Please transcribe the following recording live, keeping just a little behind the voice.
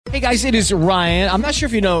Hey guys, it is Ryan. I'm not sure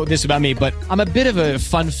if you know this about me, but I'm a bit of a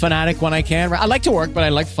fun fanatic when I can. I like to work, but I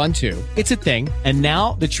like fun too. It's a thing. And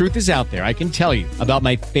now the truth is out there. I can tell you about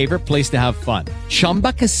my favorite place to have fun.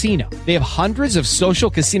 Chumba Casino. They have hundreds of social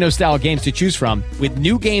casino style games to choose from with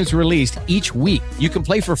new games released each week. You can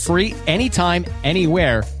play for free anytime,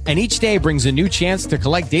 anywhere. And each day brings a new chance to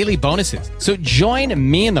collect daily bonuses. So join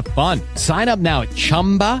me in the fun. Sign up now at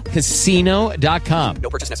ChumbaCasino.com. No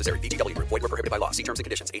purchase necessary. VGW. Void where prohibited by law. See terms and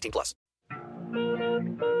conditions. 18 plus.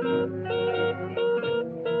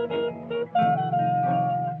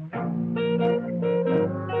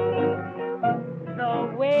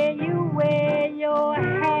 The way you wear your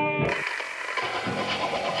hair, the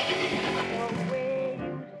way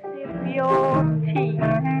you sip your tea.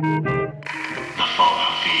 The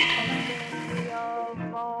Fallout Feed.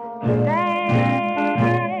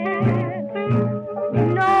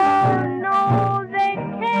 No, they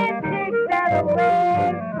can't take that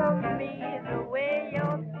away from me. The way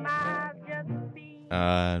your smile just beams.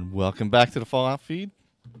 And welcome back to the Fallout Feed.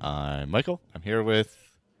 I'm Michael. I'm here with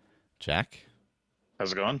Jack.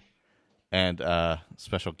 How's it going? And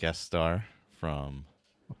special guest star from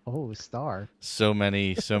star. so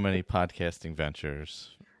many podcasting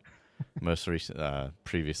ventures. Most recent,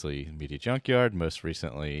 previously Media Junkyard. Most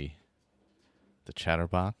recently, the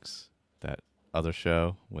Chatterbox, that other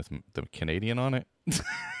show with the Canadian on it.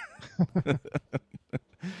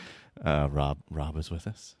 Rob is with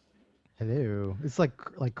us. Hello. It's like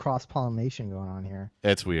cross pollination going on here.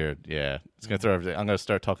 It's weird. Yeah, it's gonna throw everything. I'm gonna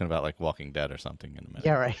start talking about like Walking Dead or something in a minute.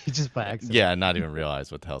 Yeah, right. Just by accident. Yeah, not even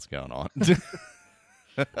realize what the hell's going on.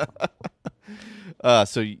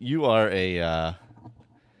 So you are a.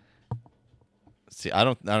 See, I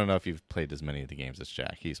don't know if you've played as many of the games as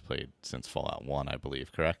Jack. He's played since Fallout 1, I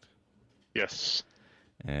believe. Correct? Yes.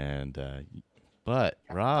 And but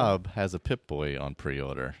Rob has a Pip-Boy on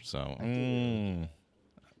pre-order, so.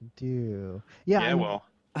 Do Yeah, well.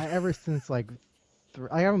 I ever since I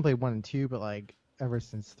haven't played 1 and 2, but like ever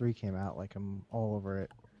since 3 came out, like I'm all over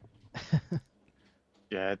it.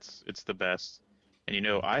 Yeah, it's the best. And you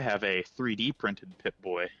know, I have a 3D printed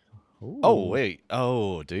Pip-Boy. Oh wait!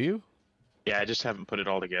 Oh, do you? Yeah, I just haven't put it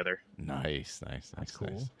all together. Nice. That's cool.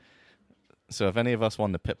 Nice. So if any of us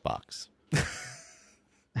won the Pip Box, did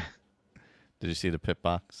you see the Pip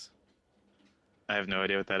Box? I have no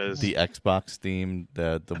idea what that is. The Xbox theme,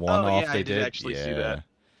 the one-off yeah, they I did actually see that.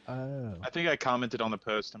 Oh. I think I commented on the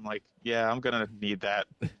post. I'm like, yeah, I'm gonna need that.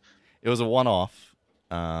 It was a one-off.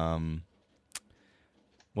 What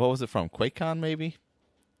was it from? QuakeCon, maybe?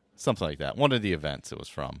 Something like that. One of the events it was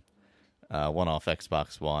from. One-off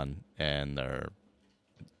Xbox One, and they're...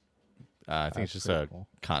 I think it's just a cool.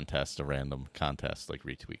 contest, a random contest, like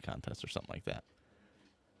retweet contest or something like that.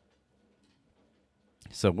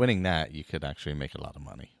 So winning that, you could actually make a lot of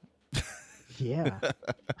money. Yeah.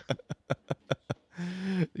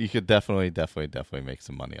 You could definitely make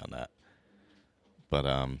some money on that. But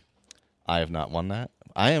I have not won that.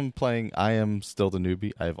 I am still the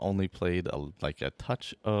newbie. I have only played a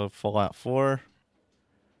touch of Fallout 4.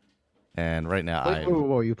 And right now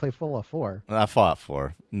Whoa, you play Fallout 4? Fallout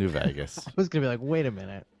 4, New Vegas. I was gonna be like, wait a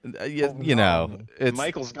minute. You know, it's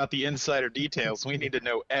Michael's got the insider details. We need to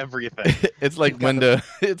know everything. it's like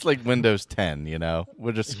Windows 10, you know.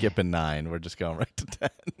 We're just skipping 9. We're just going right to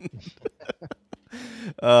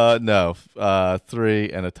 10. No,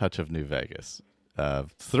 3 and a touch of New Vegas.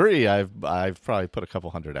 3, I've probably put a couple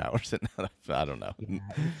hundred hours in. I don't know. Yeah,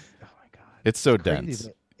 oh my god. It's so crazy, dense.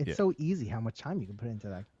 but it's so easy how much time you can put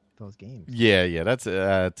into those games. Yeah, that's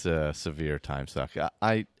a severe time suck.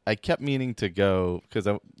 I kept meaning to go because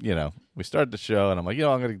we started the show and I'm like,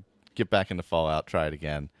 I'm gonna get back into Fallout, try it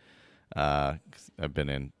again. 'Cause I've been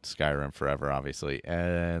in Skyrim forever, obviously,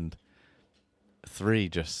 and 3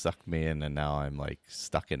 just sucked me in, and now I'm like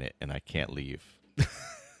stuck in it and I can't leave.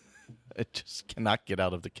 I just cannot get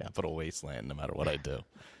out of the Capital Wasteland, no matter what I do.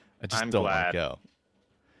 I just don't want to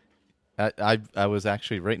go. I was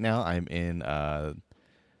actually right now. I'm in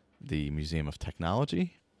the Museum of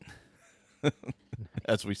Technology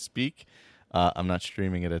as we speak. I'm not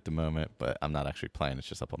streaming it at the moment, but I'm not actually playing. It's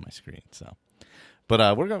just up on my screen. So,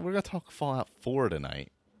 but we're gonna talk Fallout 4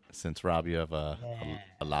 tonight, since Rob, you have a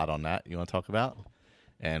lot on that you want to talk about,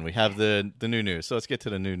 and we have the new news. So let's get to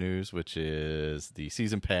the new news, which is the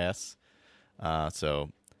season pass.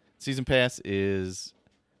 So, season pass is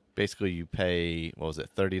basically you pay, what was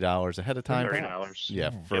it, $30 ahead of time? $30.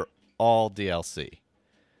 Yeah, for all DLC.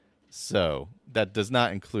 So that does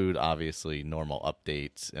not include, obviously, normal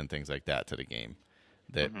updates and things like that to the game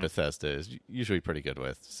that Bethesda is usually pretty good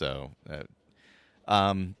with. So there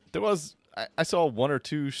was I saw one or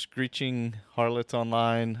two screeching harlots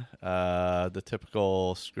online, the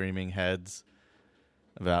typical screaming heads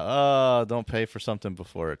about, oh, don't pay for something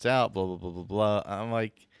before it's out, blah, blah, blah, blah, blah. I'm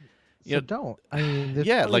like, So don't. I mean, there's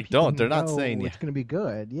yeah, plenty of like, people don't. They're who not know saying it's going to be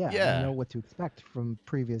good. Yeah, Yeah. they know what to expect from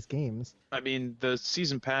previous games. I mean, the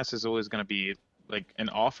season pass is always going to be like an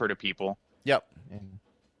offer to people. Yep. And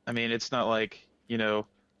I mean, it's not like,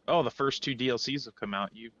 oh, the first 2 DLCs have come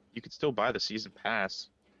out. You could still buy the season pass.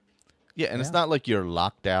 Yeah, and it's Yeah. not like you're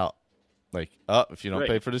locked out. Like, oh, if you don't Right.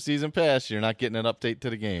 pay for the season pass, you're not getting an update to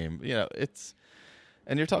the game.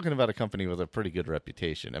 And you're talking about a company with a pretty good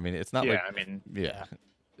reputation. I mean, it's not Yeah, like, I mean, yeah,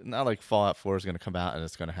 not like Fallout 4 is going to come out and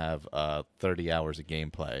it's going to have 30 hours of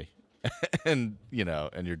gameplay, and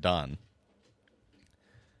and you're done.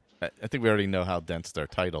 I think we already know how dense their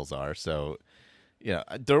titles are. So,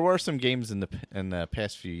 there were some games in the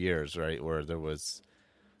past few years, right, where there was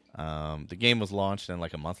the game was launched and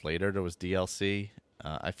like a month later there was DLC.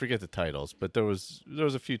 I forget the titles, but there was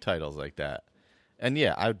a few titles like that. And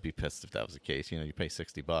yeah, I would be pissed if that was the case. You pay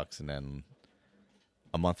 $60 and then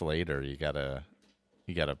a month later you gotta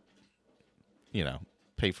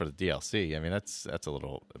pay for the DLC. I mean, that's a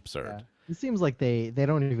little absurd. yeah. It seems like they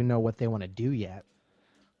don't even know what they want to do yet.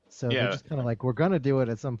 So Yeah. they're just kind of like, we're going to do it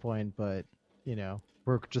at some point, but,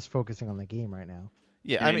 we're just focusing on the game right now.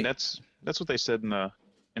 Yeah, I mean, that's what they said in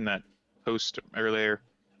that post earlier.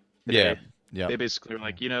 yeah, today. yeah, They basically were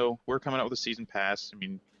like, we're coming out with a season pass. I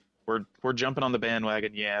mean, we're jumping on the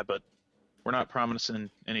bandwagon, yeah, but we're not promising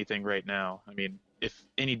anything right now. I mean, if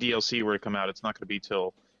any DLC were to come out, it's not going to be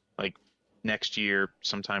till like next year,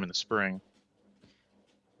 sometime in the spring.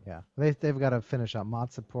 Yeah, they've got to finish up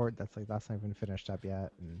mod support. That's not even finished up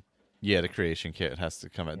yet. And yeah. The creation kit has to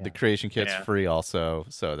come out. Yeah. The creation kit's Yeah. free also,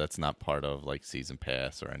 so that's not part of like season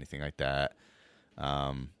pass or anything like that.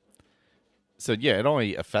 So yeah, it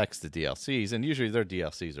only affects the DLCs, and usually their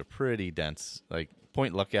DLCs are pretty dense. Like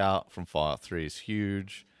Point Lookout from Fallout 3 is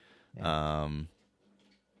huge. What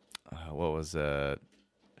was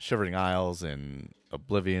Shivering Isles and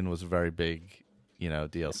Oblivion was a very big,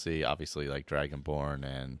 DLC. Obviously, like Dragonborn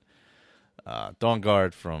and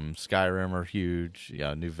Dawnguard from Skyrim are huge.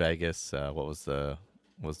 Yeah, New Vegas. What was the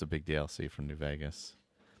big DLC from New Vegas?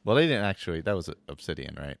 Well, they didn't actually. That was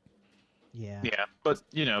Obsidian, right? yeah. Yeah, but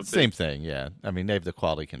Same thing. Yeah, I mean they have the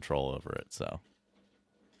quality control over it, so.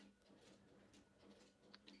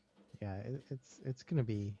 Yeah, it's gonna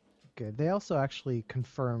be good. They also actually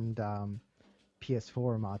confirmed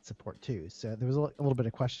PS4 mod support too. So there was a little bit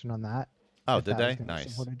of question on that. Oh, if did that was they? gonna be Nice.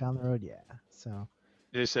 supported down the road, yeah. So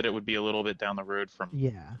they said it would be a little bit down the road from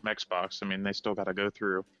yeah, Xbox. I mean, they still got to go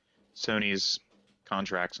through Sony's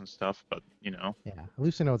contracts and stuff, but yeah. At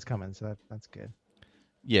least we know it's coming, so that's good.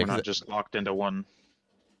 Yeah, we're 'cause not just locked into one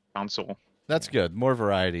console. that's good. More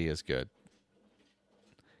variety is good.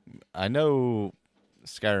 I know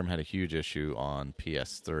Skyrim had a huge issue on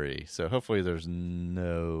PS3, so hopefully there's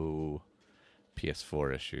no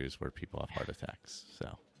PS4 issues where people have heart attacks.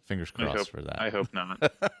 So fingers crossed for that. I hope not.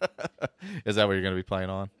 Is that what you're going to be playing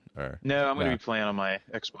on? Or No, I'm going No. to be playing on my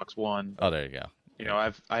Xbox One. Oh, there you go.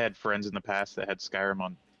 I had friends in the past that had Skyrim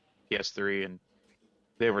on PS3, and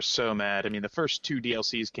they were so mad. I mean, the first 2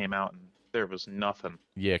 DLCs came out, and there was nothing.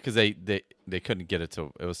 Yeah, because they couldn't get it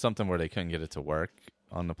to. It was something where they couldn't get it to work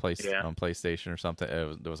on the Yeah. on PlayStation or something.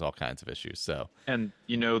 There was all kinds of issues. So And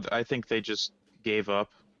I think they just gave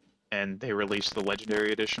up, and they released the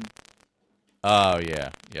Legendary Edition. oh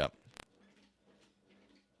yeah, yep.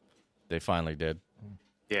 They finally did.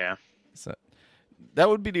 Yeah, So that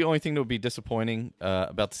would be the only thing that would be disappointing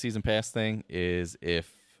about the season pass thing is if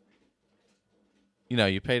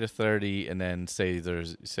you pay the $30 and then say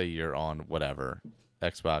you're on whatever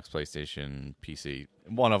Xbox, PlayStation, PC,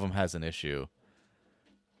 one of them has an issue.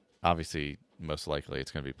 Obviously, most likely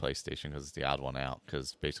it's going to be PlayStation because it's the odd one out.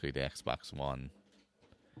 Because basically the Xbox One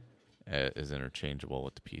is interchangeable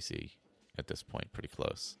with the PC at this point, pretty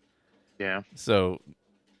close. yeah. So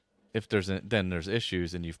if there's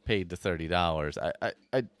issues and you've paid the $30,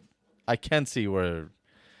 I can see where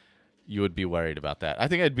you would be worried about that. I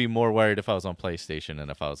think I'd be more worried if I was on PlayStation than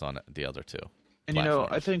if I was on the other two. And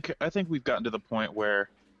platforms. I think we've gotten to the point where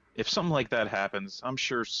if something like that happens, I'm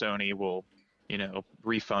sure Sony will,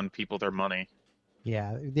 refund people their money.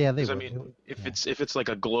 Yeah, they 'Cause, I would. mean, if Yeah. it's like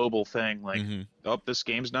a global thing, like, Mhm. oh, this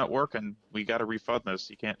game's not working, we got to refund this.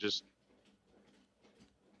 You can't just.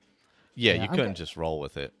 Yeah, Yeah, you I'm couldn't get- just roll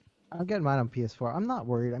with it. I'm getting mine on PS4. I'm not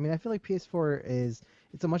worried. I mean, I feel like PS4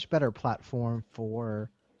 it's a much better platform for,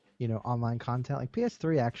 online content. Like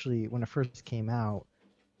PS3 actually, when it first came out,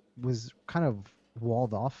 was kind of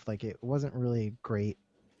walled off. Like it wasn't really a great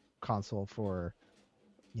console for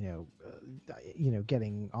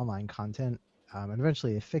getting online content. And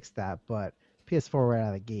eventually they fixed that, but PS4 right out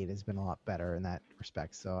of the gate has been a lot better in that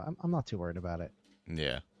respect. So I'm not too worried about it.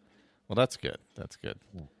 Yeah. Well, that's good. That's good.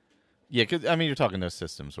 Yeah, because, I mean, you're talking those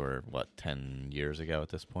systems were, 10 years ago at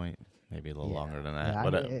this point? Maybe a little longer than that,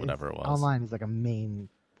 Yeah, whatever it was. Online is like a main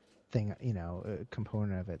thing, a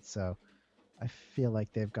component of it. So I feel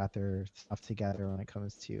like they've got their stuff together when it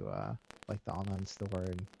comes to like the online store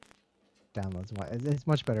and downloads. It's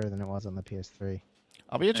much better than it was on the PS3.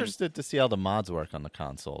 I'll be interested to see how the mods work on the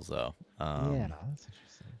consoles, though. Yeah, that's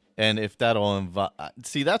interesting. And if that'll involve...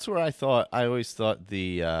 See, that's where I always thought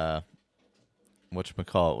the...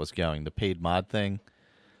 whatchamacallit was going, the paid mod thing,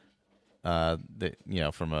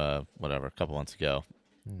 from a couple months ago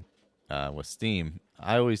with Steam.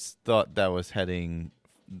 I always thought that was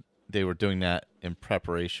they were doing that in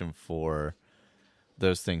preparation for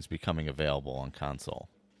those things becoming available on console.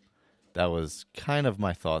 That was kind of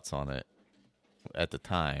my thoughts on it at the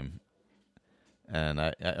time. And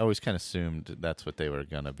I always kind of assumed that's what they were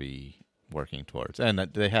going to be working towards. And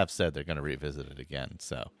they have said they're going to revisit it again,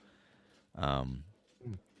 so... I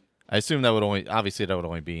assume that would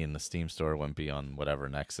only be in the Steam store, it wouldn't be on whatever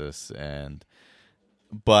Nexus,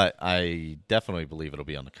 but I definitely believe it'll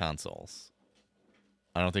be on the consoles.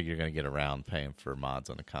 I don't think you're going to get around paying for mods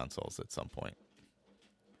on the consoles at some point.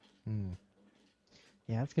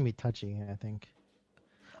 Yeah, it's gonna be touchy, I think.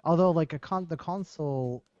 Although, like the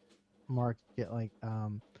console market, like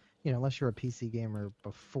unless you're a PC gamer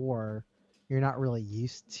before, you're not really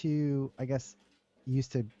used to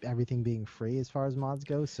everything being free as far as mods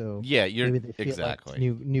go. So yeah, maybe they feel exactly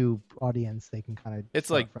like new audience, they can kind of it's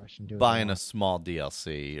like fresh and do buying a small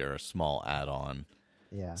DLC or a small add-on.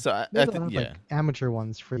 Yeah. So I maybe think like amateur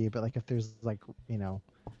ones free, but like if there's like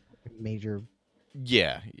major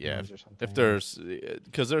ones or something, if there's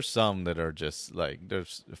because there's some that are just like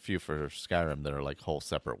there's a few for Skyrim that are like whole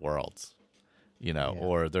separate worlds.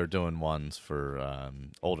 Or they're doing ones for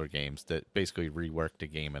older games that basically rework the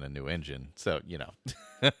game in a new engine. So,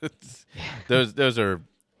 those are,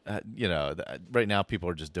 right now people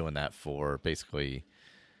are just doing that for basically,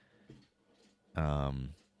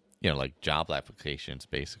 like job applications,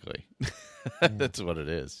 basically. That's what it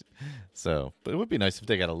is. So, but it would be nice if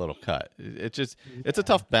they got a little cut. It's a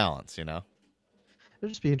tough balance, It'll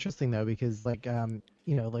just be interesting though, because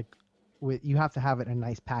you have to have it in a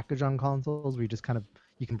nice package on consoles where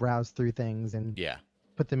you can browse through things and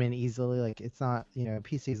put them in easily. Like it's not,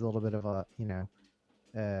 PC is a little bit of a,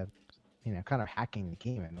 kind of hacking the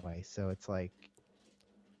game in a way. So it's like,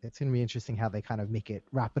 it's going to be interesting how they kind of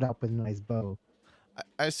wrap it up with a nice bow.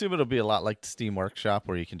 I assume it'll be a lot like the Steam Workshop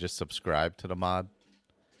where you can just subscribe to the mod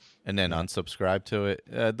and then unsubscribe to it.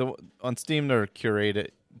 On Steam, they're curated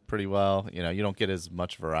pretty well. You don't get as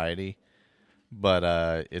much variety.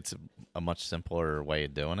 But it's a much simpler way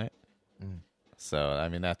of doing it. So, I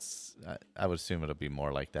mean, I would assume it'll be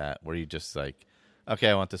more like that, where you just like, okay,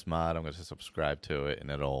 I want this mod, I'm going to subscribe to it, and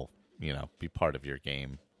it'll, be part of your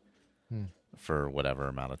game for whatever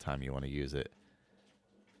amount of time you want to use it.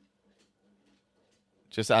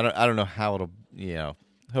 Just, I don't know how it'll,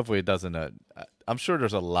 hopefully it doesn't, I'm sure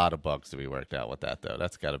there's a lot of bugs to be worked out with that, though.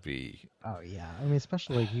 That's got to be... Oh, yeah. I mean,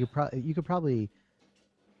 especially, like, you could probably...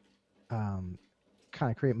 kind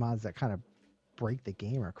of create mods that kind of break the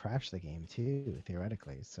game or crash the game too,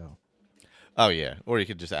 theoretically. So. Oh yeah, or you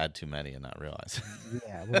could just add too many and not realize.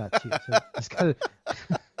 Yeah, well, that too. So just kind of.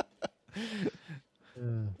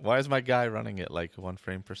 Why is my guy running at like 1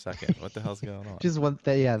 frame per second? What the hell's going on? Just the ones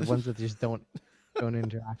that just don't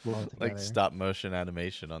interact well together. Like stop motion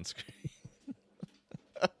animation on screen.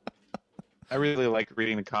 I really like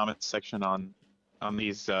reading the comments section on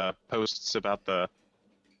these posts about the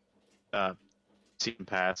season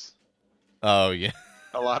pass. Oh yeah.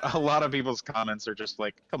 A lot of people's comments are just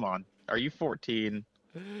like, "Come on, are you 14?"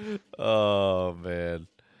 Oh man.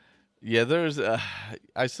 Yeah,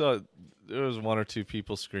 I saw there was 1 or 2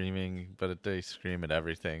 people screaming, but they scream at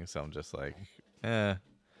everything, so I'm just like, eh.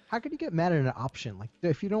 How could you get mad at an option? Like,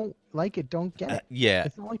 if you don't like it, don't get it. Yeah.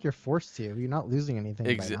 It's not like you're forced to. You're not losing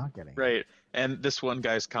anything by not getting it. Right. And this one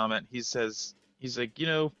guy's comment, he's like,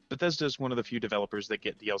 Bethesda's one of the few developers that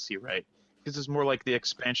get DLC right. Because it's more like the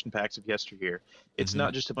expansion packs of yesteryear. It's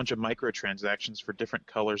not just a bunch of microtransactions for different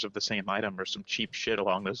colors of the same item or some cheap shit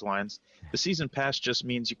along those lines. The season pass just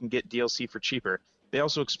means you can get DLC for cheaper. They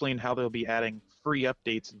also explain how they'll be adding free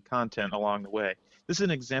updates and content along the way. This is an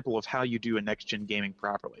example of how you do a next-gen gaming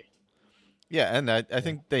properly. Yeah, and I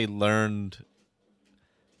think they learned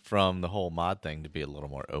from the whole mod thing to be a little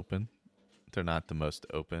more open. They're not the most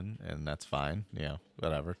open, and that's fine.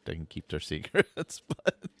 Whatever. They can keep their secrets.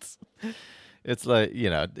 But It's like, you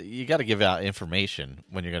got to give out information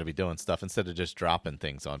when you're going to be doing stuff instead of just dropping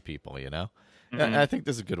things on people, Mhm. I think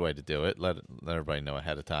this is a good way to do it. Let everybody know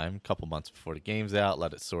ahead of time, a couple months before the game's out,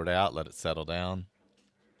 let it sort out, let it settle down.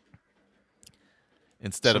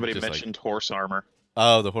 Instead Somebody of just mentioned horse armor.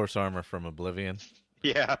 the horse armor from Oblivion.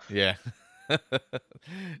 Yeah. Yeah.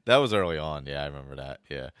 That was early on. Yeah, I remember that.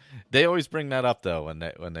 Yeah. They always bring that up though when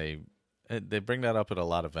they bring that up at a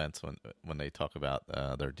lot of events when they talk about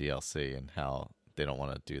their DLC and how they don't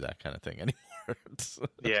want to do that kind of thing anymore.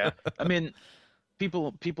 Yeah. I mean,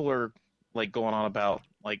 people are like going on about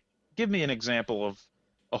like, give me an example of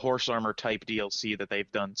a horse armor type DLC that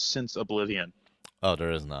they've done since Oblivion. Oh,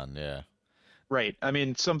 there is none. Yeah. Right. I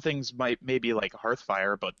mean, some things maybe like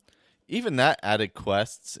Hearthfire, but Even that added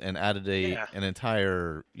quests and added Yeah. an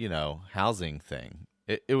entire, housing thing.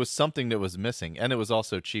 It was something that was missing, and it was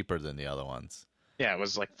also cheaper than the other ones. yeah, it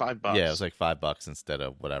was like $5. Yeah, it was like $5 instead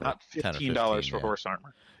of whatever, not $10 or $15 for yeah. horse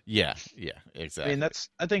armor. Yeah, I exactly. mean,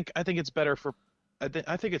 I think it's better for I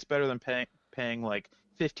think it's better than paying like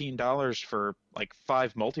 $15 for like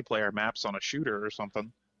 5 multiplayer maps on a shooter or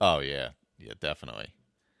something. Oh yeah, definitely.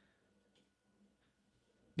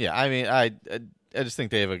 Yeah, I mean, I just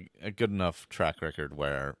think they have a good enough track record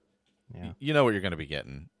where Yeah. you know what you're going to be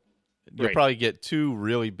getting. You'll Right. probably get 2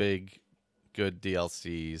 really big, good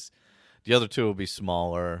DLCs. The other 2 will be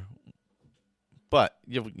smaller, but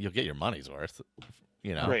you'll get your money's worth.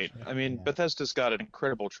 Right. I mean, Yeah. Bethesda's got an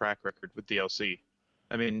incredible track record with DLC.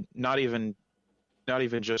 I mean, not even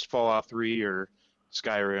just Fallout 3 or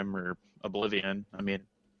Skyrim or Oblivion. I mean,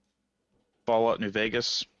 Fallout New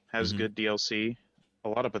Vegas has Mhm. good DLC. A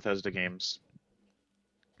lot of Bethesda games.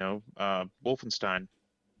 Wolfenstein.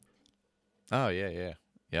 Oh yeah.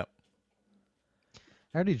 Yep.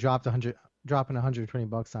 I already dropping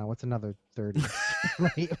 $120 on. What's another 30?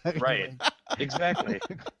 Right. Exactly.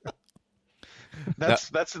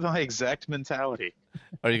 That's my exact mentality.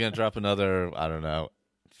 Are you going to drop another? I don't know.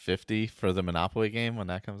 50 for the Monopoly game when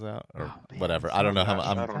that comes out, or Oh, man, whatever. so I don't know how. much.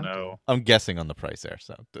 I I'm don't know. I'm guessing on the price there.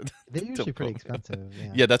 So They're usually pretty Don't quote me. expensive.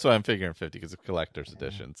 Yeah. Yeah, that's why I'm figuring 50 because it's a collector's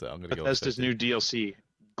edition. So I'm going to go with Bethesda's 50. new DLC,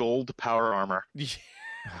 Gold Power Armor.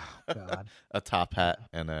 Oh, God. A top hat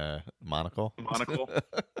and a monocle. Monocle.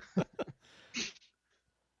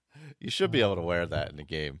 You should be able to wear that in the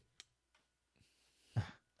game.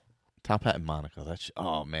 Top hat and monocle.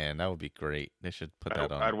 Oh man, that would be great. They should put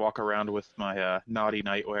that on. I'd walk around with my naughty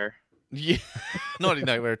nightwear. Yeah, Naughty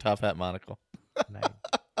Nightwear top hat monocle. Nice.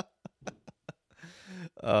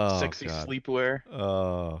 Oh, Sexy God. sleepwear.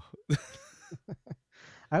 Oh,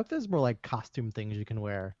 I hope there's more like costume things you can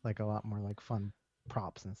wear, like a lot more like fun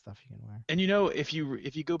props and stuff you can wear. And if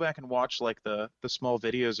you go back and watch like the small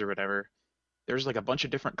videos or whatever, there's like a bunch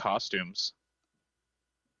of different costumes.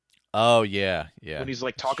 oh yeah. When he's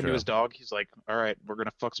like That's talking to true. his dog, he's like, "All right, we're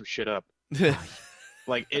gonna fuck some shit up."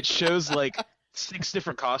 Like it shows like 6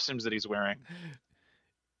 different costumes that he's wearing.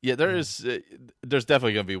 Yeah, there's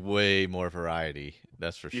definitely gonna be way more variety.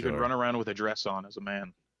 That's for You sure. can run around with a dress on as a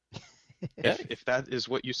man, Yeah, if that is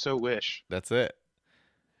what you so wish. that's it.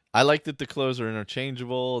 I like that the clothes are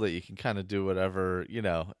interchangeable. That you can kind of do whatever.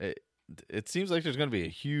 It seems like there's gonna be a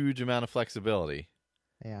huge amount of flexibility.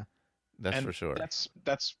 Yeah. That's And for sure.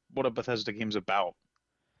 That's what a Bethesda game's about.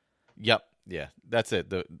 Yep. Yeah. That's it.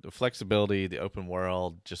 The flexibility, the open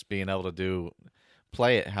world, just being able to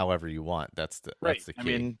play it however you want. That's the key. I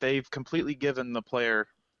mean, they've completely given the player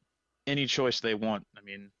any choice they want. I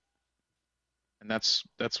mean, and that's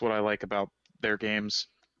what I like about their games.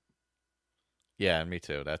 Yeah, and me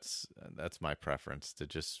too. That's my preference, to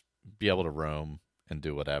just be able to roam and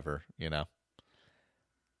do whatever,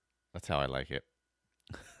 That's how I like it.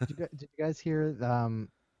 Did you guys hear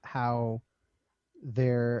how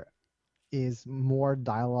there is more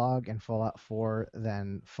dialogue in Fallout 4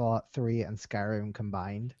 than Fallout 3 and Skyrim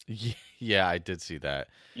combined? Yeah, I did see that.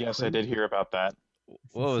 Yes, I did hear about that.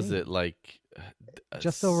 What was insane. it like?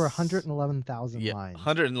 Just over 111,000 Yeah, lines.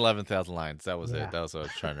 111,000 lines. That was Yeah. it. That was what I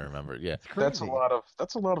was trying to remember. Yeah. It's crazy.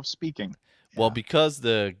 That's a lot of speaking. Well, Yeah. because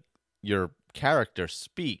your character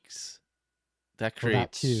speaks, that Well, that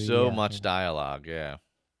creates too, so yeah, much yeah. dialogue. Yeah.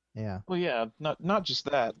 Yeah. Well, yeah, not just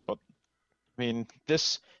that, but I mean,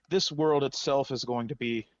 this world itself is going to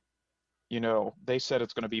be, they said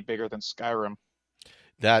it's going to be bigger than Skyrim.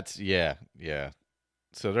 That's yeah.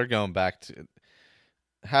 So they're going back to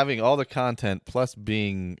having all the content plus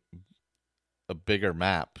being a bigger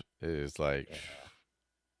map is like,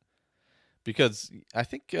 because I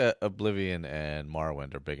think Oblivion and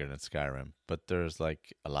Morrowind are bigger than Skyrim, but there's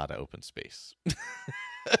like a lot of open space.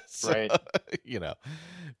 So, Right. You know.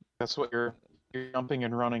 That's what your Your jumping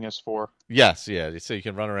and running is for. Yes, yeah. So you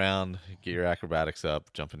can run around, get your acrobatics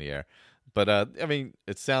up, jump in the air. But I mean,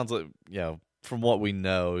 it sounds like from what we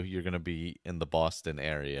know, you're going to be in the Boston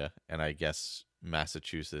area, and I guess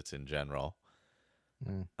Massachusetts in general,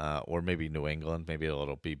 or maybe New England. Maybe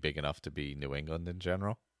it'll be big enough to be New England in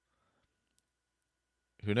general.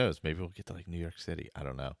 Who knows? Maybe we'll get to like New York City. I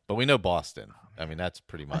don't know, but we know Boston. I mean, that's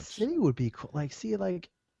pretty A much. city would be cool. Like, see, like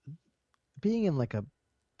being in like a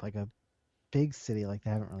big city like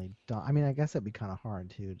they haven't really done. I mean, I guess that'd be kind of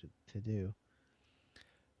hard to do.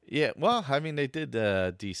 Yeah, well, I mean, they did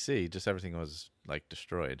DC. Just everything was like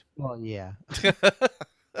destroyed. Well, yeah.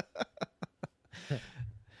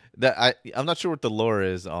 I'm not sure what the lore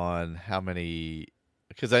is on how many,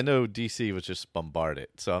 because I know DC was just bombarded,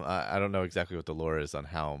 so I don't know exactly what the lore is on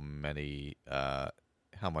how many,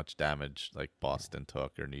 how much damage like Boston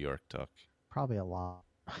took or New York took. Probably a lot.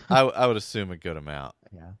 I would assume a good amount.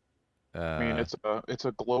 Yeah. I mean, it's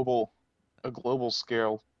a global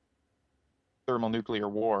scale thermonuclear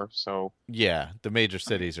war, so yeah, the major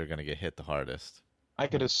cities are going to get hit the hardest. I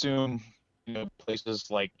could assume,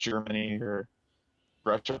 places like Germany or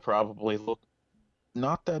Russia probably look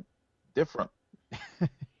not that different.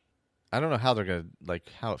 I don't know how they're going to, like,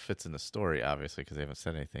 how it fits in the story, obviously, because they haven't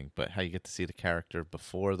said anything, but how you get to see the character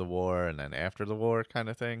before the war and then after the war kind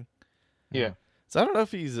of thing. Yeah. So I don't know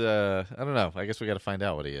if he's, I don't know. I guess we got to find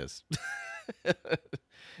out what he is.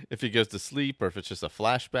 If he goes to sleep or if it's just a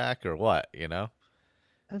flashback or what, I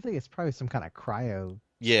think it's probably some kind of cryo.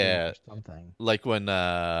 Yeah. Or something. Like when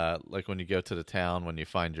you go to the town when you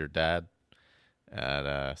find your dad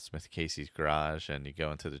at Smith Casey's garage and you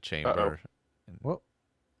go into the chamber. Whoa.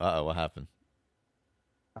 What happened?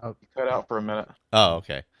 Oh, Cut out for a minute. Oh,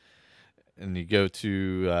 okay. And you go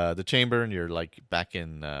to the chamber and you're like back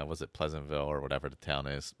in was it Pleasantville or whatever the town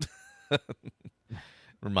is.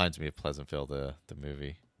 Reminds me of Pleasantville, the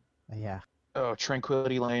movie. yeah. Oh,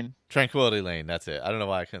 Tranquility Lane. Tranquility Lane, that's it. I don't know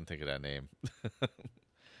why I couldn't think of that name.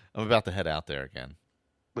 I'm about to head out there again.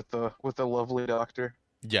 With the lovely doctor.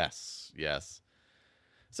 Yes.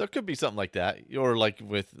 So it could be something like that, or like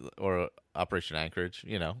or Operation Anchorage,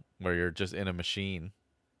 where you're just in a machine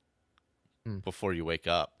before you wake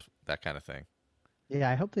up, that kind of thing. Yeah,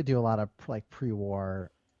 I hope they do a lot of like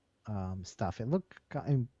pre-war stuff. It looked,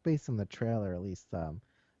 based on the trailer at least,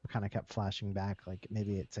 it kind of kept flashing back. Like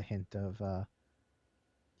maybe it's a hint of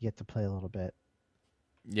you get to play a little bit.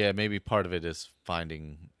 Yeah, maybe part of it is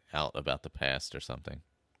finding out about the past or something.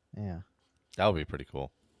 Yeah, that would be pretty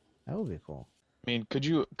cool. That would be cool. I mean, could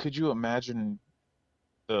you imagine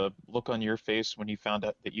the look on your face when you found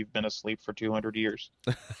out that you've been asleep for 200 years?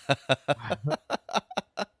 I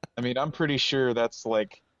mean, I'm pretty sure that's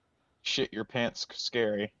like shit your pants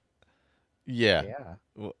scary. Yeah.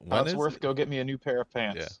 Wadsworth, go get me a new pair of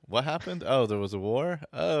pants. Yeah. What happened? Oh, there was a war?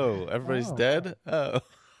 Oh, everybody's dead?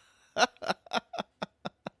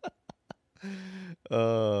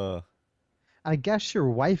 Oh. I guess your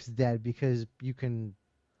wife's dead because you can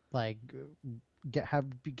like get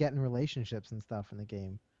in relationships and stuff in the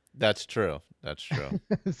game. That's true.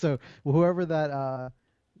 So whoever that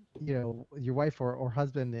your wife or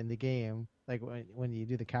husband in the game, like when you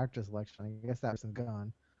do the character selection, I guess that person's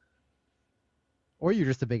gone. Or you're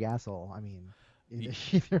just a big asshole. I mean,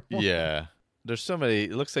 either one. Yeah. There's so many.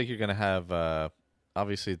 It looks like you're gonna have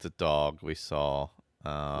obviously the dog we saw.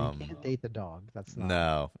 You can't date the dog. That's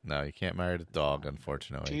not. No, you can't marry the dog,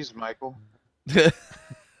 unfortunately. Jeez, Michael.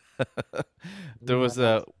 There was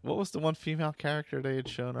what was the one female character they had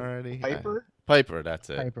shown already? Piper? Piper,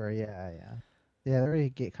 that's it. Piper, yeah. Yeah, they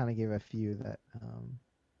already kind of gave a few that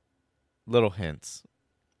little hints.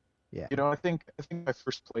 Yeah. I think my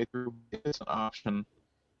first playthrough, if it's an option,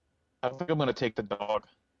 I think I'm gonna take the dog.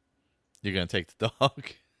 You're gonna take the dog?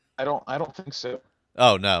 I don't think so.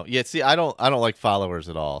 Oh no. Yeah, see, I don't like followers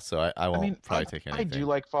at all, so I won't probably take anything. I do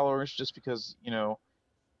like followers just because,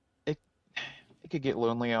 it could get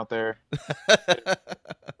lonely out there.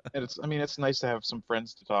 And it's nice to have some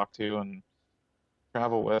friends to talk to and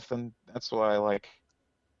travel with, and that's why I like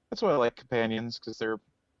companions, because they're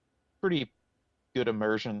pretty good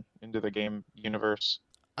immersion into the game universe.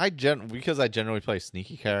 Because I generally play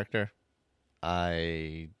sneaky character,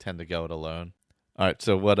 I tend to go it alone. All right,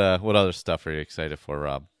 so what other stuff are you excited for,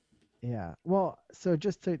 Rob? Yeah, well, so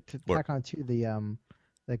just to tack on to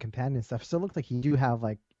the companion stuff, so it looks like you do have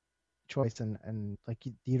like choice and like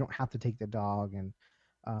you don't have to take the dog, and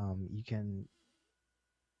you can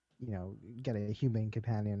get a human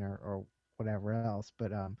companion or whatever else.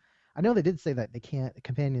 But I know they did say that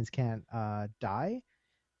companions can't die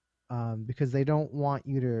because they don't want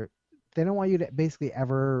you to basically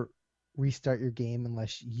ever restart your game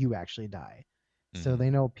unless you actually die. So Mhm. they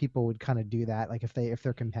know people would kind of do that. Like if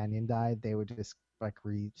their companion died, they would just like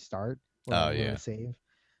restart or Oh like, yeah. save.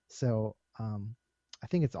 So I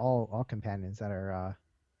think it's all companions that are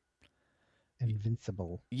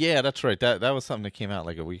invincible. Yeah, that's right. That was something that came out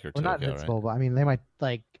like a week or Well, two not ago, right? invincible, but I mean they might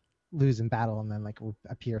like lose in battle and then like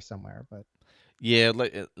appear somewhere. But Yeah,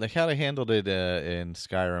 like how they handled it in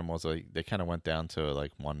Skyrim was like they kind of went down to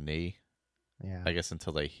like one knee, yeah, I guess,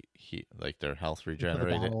 until they like their health until the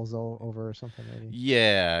regenerated. battle's over or something maybe.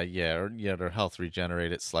 Yeah, yeah, their health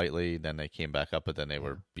regenerated slightly, then they came back up, but then they Yeah.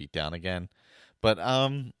 were beat down again. But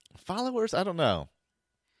followers, I don't know.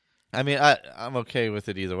 I mean, I'm okay with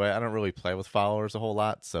it either way. I don't really play with followers a whole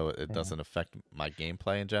lot, so it Yeah. doesn't affect my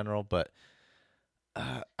gameplay in general. But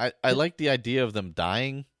I like the idea of them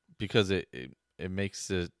dying because it makes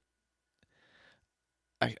it.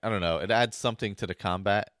 I don't know. It adds something to the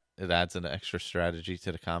combat. It adds an extra strategy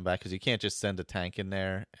to the combat because you can't just send a tank in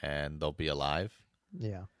there and they'll be alive.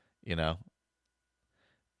 Yeah. You know.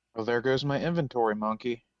 Well, there goes my inventory,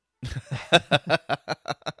 monkey.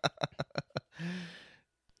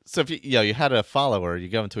 So if you had a follower, you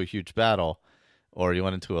go into a huge battle, or you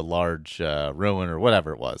went into a large ruin or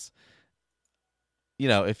whatever it was.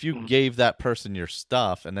 If you gave that person your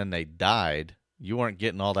stuff and then they died, you weren't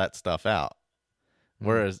getting all that stuff out.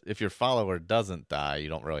 Whereas if your follower doesn't die, you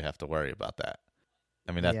don't really have to worry about that.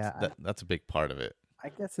 I mean, that's a big part of it. I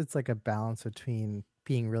guess it's like a balance between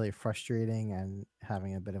being really frustrating and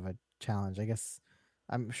having a bit of a challenge. I guess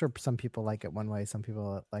I'm sure some people like it one way, some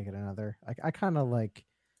people like it another. I kind of like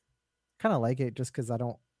it just because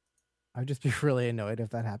I'd just be really annoyed if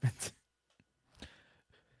that happens.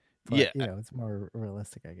 But, Yeah. it's more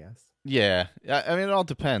realistic, I guess. Yeah, I mean, it all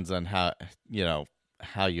depends on how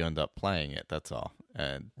you end up playing it. That's all,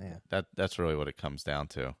 and Yeah. that's really what it comes down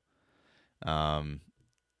to.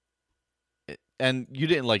 And you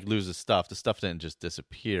didn't like lose the stuff. The stuff didn't just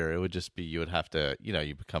disappear. It would just be you would have to,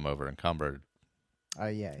 you become over encumbered.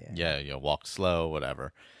 Yeah. Walk slow,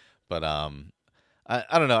 whatever. But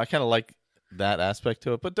I don't know. I kind of like that aspect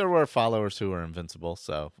to it. But there were followers who were invincible,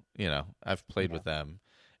 so I've played with them,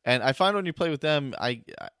 and I find when you play with them, I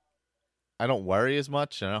don't worry as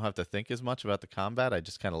much. I don't have to think as much about the combat. I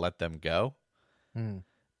just kind of let them go,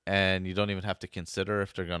 and you don't even have to consider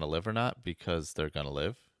if they're going to live or not because they're going to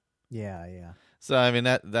live. Yeah. So I mean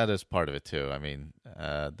that is part of it too. I mean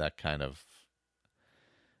that kind of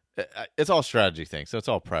it's all strategy thing, so it's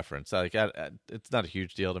all preference. Like it's not a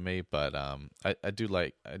huge deal to me, but I do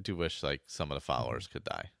wish like some of the followers could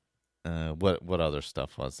die. What other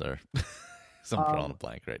stuff was there? So I'm drawing a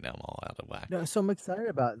blank right now. I'm all out of whack. No, so I'm excited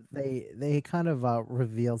about they kind of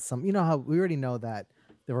revealed some. You know how we already know that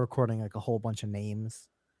they're recording like a whole bunch of names.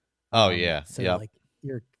 Oh yeah, So yeah. like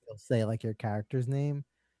you'll say like your character's name,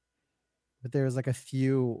 but there's like a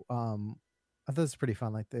few. I thought it was pretty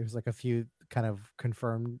fun. Like there's like a few kind of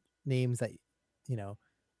confirmed names that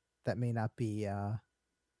that may not be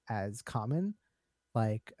as common.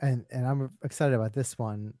 Like and I'm excited about this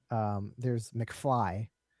one. There's McFly,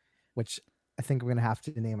 which I think I'm gonna have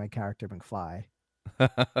to name my character McFly.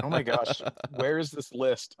 Oh my gosh, where is this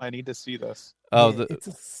list? I need to see this. Oh, It's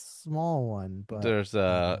a small one, but there's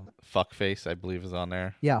Fuckface, I believe, is on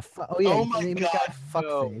there. yeah. Oh You my can name this guy God,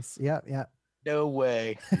 no. Fuckface. Yeah. No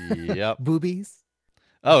way. Yep. Boobies.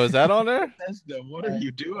 Oh, is that on there? What are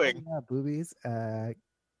you doing? Yeah, Boobies. And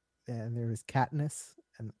there was Katniss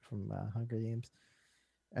and from Hunger Games.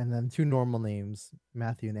 And then two normal names,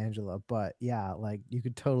 Matthew and Angela. But yeah, like you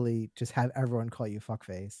could totally just have everyone call you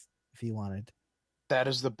Fuckface if you wanted. That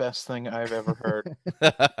is the best thing I've ever heard.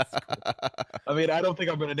 I mean, I don't think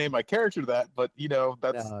I'm going to name my character that, but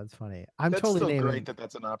that's No, it's funny. I'm that's totally still naming. great that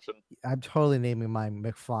that's an option. I'm totally naming mine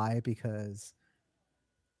McFly because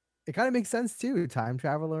it kind of makes sense too. Time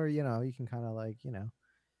traveler, you can kind of like,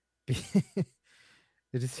 be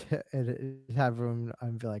it have room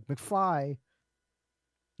and be like McFly.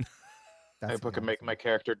 I can make my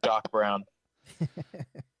character Doc Brown.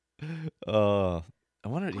 I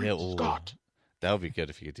wonder. Yeah, Scott. that would be good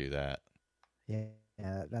if you could do that. Yeah,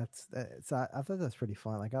 that's I thought that's pretty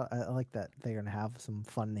fun. Like I like that they're gonna have some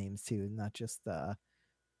fun names too, not just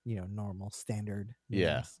normal standard names.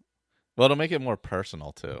 Yeah. Well, it'll make it more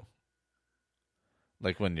personal too.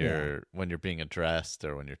 Like when you're being addressed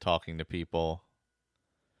or when you're talking to people.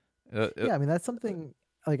 Yeah, I mean that's something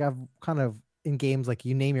like I've kind of in games like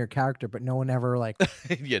you name your character, but no one ever like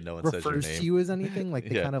yeah, no one says your refers name. to you as anything. Like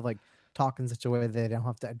they Yeah. kind of like talk in such a way that they don't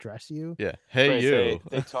have to address you. Yeah. Hey, Right, you.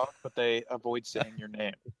 They talk, but they avoid saying your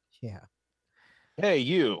name. Yeah. Hey,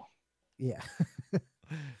 you. Yeah.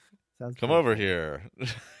 Sounds Come pretty over cool. here.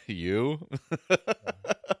 You.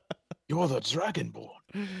 You're the Dragonborn.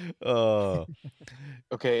 Uh,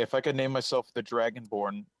 Okay, if I could name myself the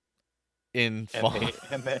Dragonborn, in and fall,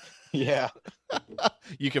 yeah,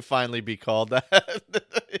 you can finally be called that.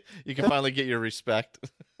 You can finally get your respect.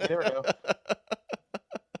 there we go.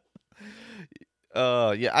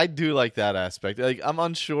 Yeah, I do like that aspect. Like, I'm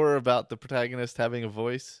unsure about the protagonist having a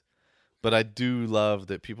voice, but I do love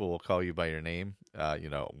that people will call you by your name.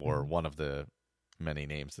 Or one of the many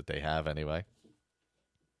names that they have anyway.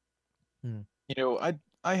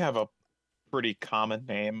 I have a pretty common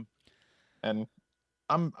name, and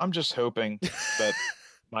I'm just hoping that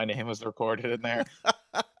my name was recorded in there.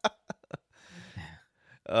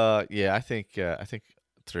 Yeah, I think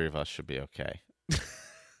three of us should be okay.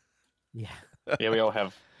 Yeah. Yeah, we all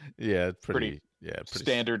have Yeah, Pretty pretty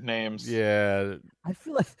standard names. Yeah, I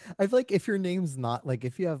feel like if your name's not like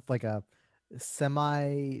if you have like a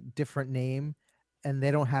semi different name and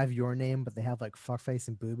they don't have your name but they have like fuckface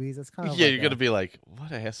and boobies, it's kind of yeah. like You're gonna be like,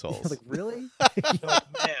 what assholes? like really? Oh,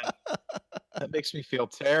 man, that makes me feel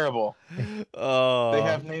terrible. Oh, They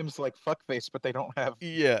have names like Fuckface, but they don't have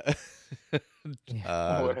yeah.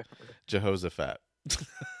 whatever. Jehoshaphat.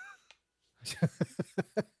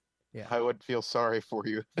 Yeah. I would feel sorry for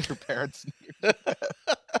you if your parents.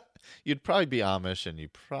 You'd probably be Amish, and you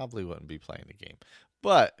probably wouldn't be playing the game.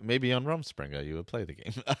 But maybe on Rumspringa you would play the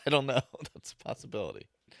game. I don't know. That's a possibility.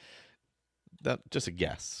 Just a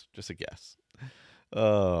guess. Just a guess.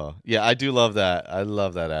 Yeah, I do love that. I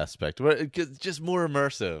love that aspect. Just more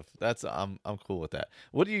immersive. I'm cool with that.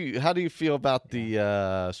 How do you feel about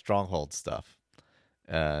the stronghold stuff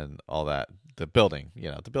and all that? The building,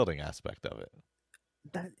 the building aspect of it.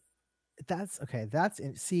 That's okay.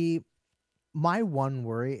 See, my one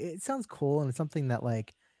worry. It sounds cool and it's something that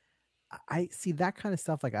like I see that kind of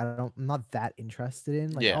stuff. Like I'm not that interested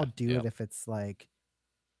in. Like Yeah, I'll do yeah. it if it's like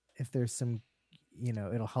if there's some,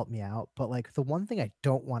 it'll help me out. But like the one thing I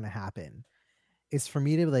don't want to happen is for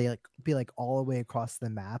me to be like all the way across the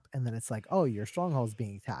map and then it's like, oh, your stronghold's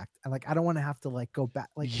being attacked, and like I don't want to have to like go back.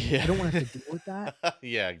 Like Yeah. I don't want to have to deal with that.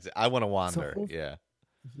 Yeah, I want to wander. So- Yeah.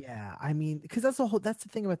 Yeah, I mean, because that's the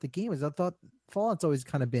thing about the game is I thought Fallout's always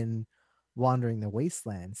kind of been wandering the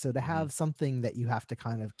wasteland. So to have something that you have to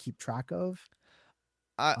kind of keep track of,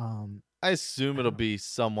 I um, I assume it'll be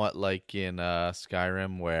somewhat like in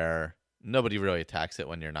Skyrim, where nobody really attacks it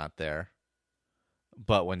when you're not there,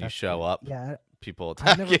 but when you that's show good. up, Yeah, people I've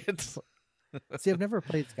attack never it. see, I've never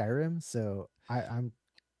played Skyrim, so I'm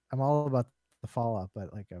all about the Fallout,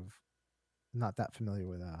 but like I'm not that familiar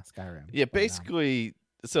with Skyrim. Yeah, But, basically.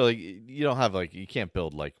 So like, you don't have you can't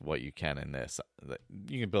build like what you can in this.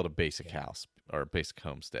 You can build a basic house or a basic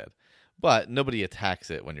homestead, but nobody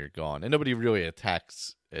attacks it when you're gone, and nobody really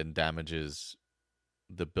attacks and damages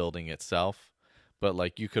the building itself. But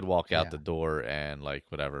like, you could walk out Yeah. the door and like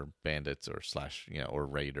whatever bandits or or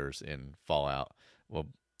raiders in Fallout will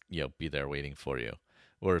be there waiting for you.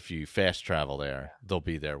 Or if you fast travel there, they'll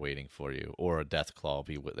be there waiting for you. Or a Deathclaw will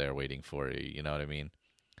be there waiting for you. You know what I mean?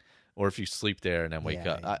 Or if you sleep there and then wake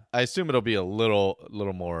Yeah, up, yeah. I assume it'll be a little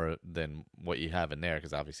more than what you have in there,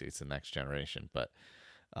 because obviously it's the next generation. But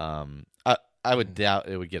I would doubt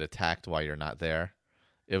it would get attacked while you're not there.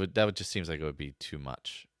 That would just seems like it would be too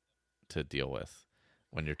much to deal with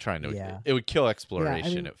when you're trying to. Yeah. It would kill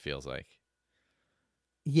exploration. mean- It feels like.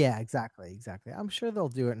 Yeah, exactly. I'm sure they'll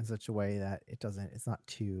do it in such a way that it's not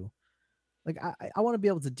too like I want to be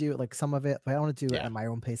able to do like some of it, but I want to do it Yeah. at my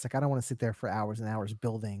own pace. Like I don't want to sit there for hours and hours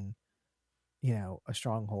building, a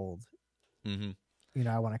stronghold. Mm-hmm.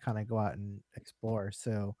 I want to kind of go out and explore.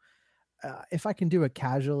 So if I can do it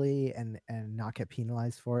casually and not get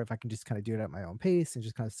penalized for it, if I can just kind of do it at my own pace and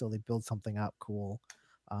just kind of slowly build something up cool,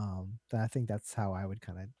 then I think that's how I would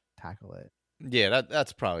kind of tackle it. Yeah,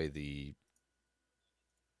 that's probably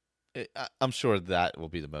I'm sure that will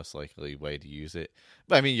be the most likely way to use it.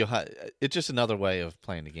 But I mean, it's just another way of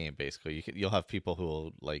playing the game. Basically, you'll have people who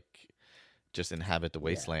will just inhabit the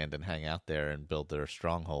wasteland and hang out there and build their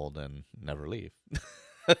stronghold and never leave.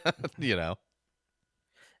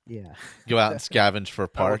 Yeah. Go out and scavenge for I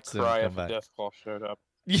would parts cry and if come a back. Deathclaw showed up.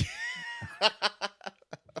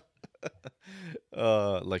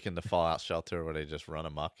 Like in the Fallout shelter where they just run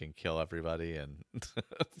amok and kill everybody, and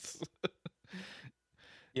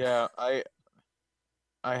Yeah, I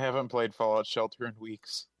haven't played Fallout Shelter in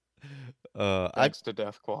weeks, I thanks to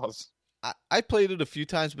Deathclaws. I played it a few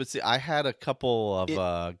times, but see, I had a couple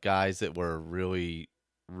of guys that were really,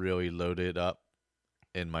 really loaded up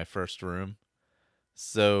in my first room.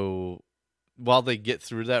 So while they get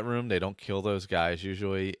through that room, they don't kill those guys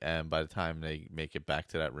usually, and by the time they make it back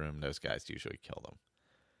to that room, those guys usually kill them.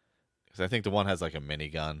 Because I think the one has like a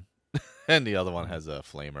minigun, and the other one has a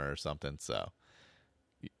flamer or something. So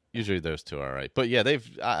Usually those two are all right. But yeah,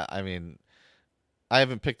 I mean, I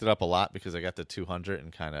haven't picked it up a lot because I got to 200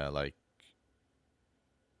 and kind of like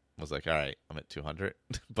was like, all right, I'm at 200.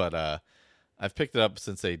 But I've picked it up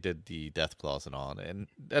since they did the death claws and all, and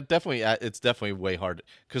that definitely it's definitely way hard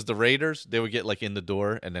because the raiders, they would get like in the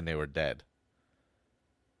door and then they were dead.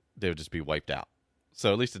 They would just be wiped out.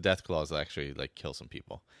 So at least the death claws actually like kill some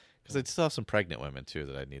people because I still have some pregnant women too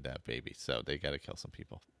that I need to have babies, so they got to kill some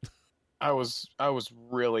people. I was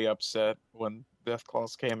really upset when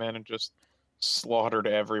Deathclaws came in and just slaughtered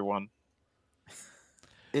everyone.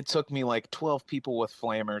 It took me like 12 people with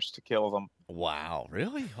flamers to kill them. Wow,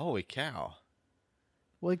 really? Holy cow!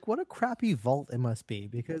 Like, what a crappy vault it must be,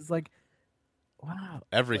 because, like, wow.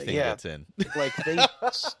 Everything Yeah. gets in. Like, they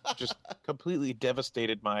just completely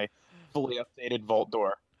devastated my fully updated vault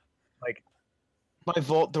door. Like, my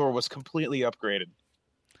vault door was completely upgraded,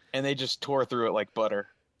 and they just tore through it like butter.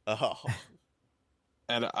 Oh,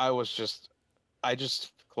 And I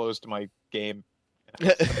just closed my game.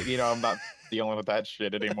 You know, I'm not dealing with that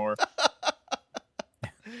shit anymore.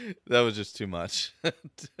 that was just too much.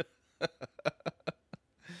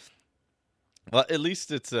 Well, at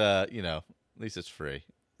least it's at least it's free.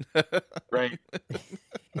 Right.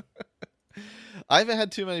 I haven't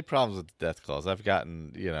had too many problems with the death claws. I've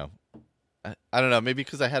gotten, I don't know, maybe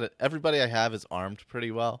because everybody I have is armed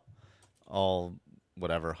pretty well. All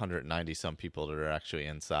 190 some people that are actually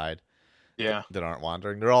inside. Yeah. That aren't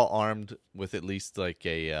wandering. They're all armed with at least like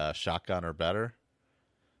a shotgun or better.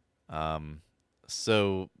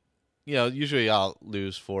 So, usually I'll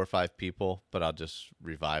lose 4 or 5 people, but I'll just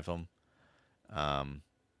revive them.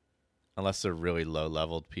 Unless they're really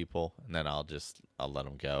low-leveled people, and then I'll let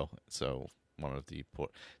them go. So one of the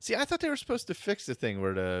see, I thought they were supposed to fix the thing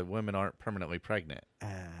where the women aren't permanently pregnant,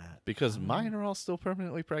 because mine are all still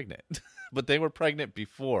permanently pregnant, but they were pregnant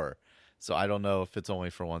before. So I don't know if it's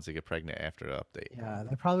only for ones that get pregnant after the update. Yeah,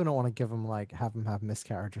 they probably don't want to give them have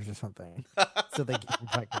miscarriages or something, so they get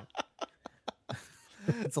pregnant.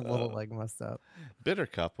 It's a little messed up.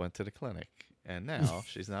 Bittercup went to the clinic, and now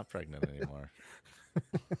she's not pregnant anymore.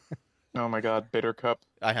 Oh my God, Bittercup.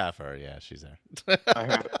 I have her. Yeah, she's there. I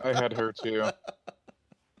had her too.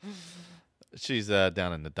 She's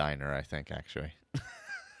down in the diner, I think, actually.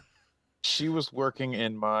 She was working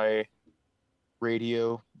in my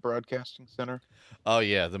radio broadcasting center. Oh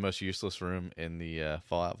yeah, the most useless room in the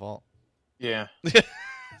Fallout Vault. Yeah.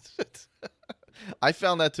 I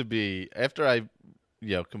found that to be, after I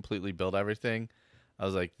completely built everything, I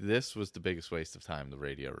was like, this was the biggest waste of time, the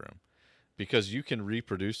radio room, because you can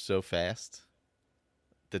reproduce so fast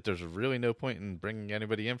that there's really no point in bringing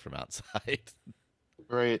anybody in from outside.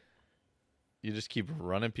 Right. You just keep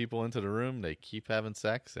running people into the room, they keep having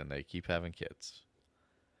sex, and they keep having kids.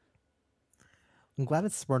 I'm glad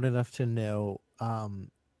it's smart enough to know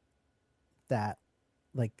that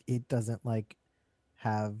it doesn't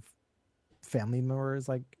have family members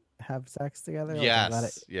have sex together.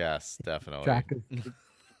 Yes, definitely. Track of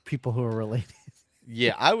people who are related.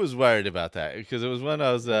 Yeah, I was worried about that because it was when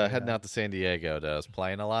I was heading out to San Diego that I was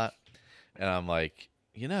playing a lot, and I'm like,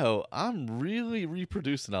 I'm really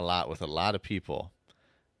reproducing a lot with a lot of people.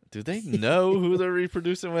 Do they know who they're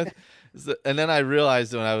reproducing with? And then I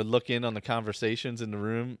realized when I would look in on the conversations in the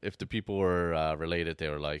room, if the people were related, they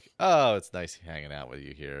were like, "Oh, it's nice hanging out with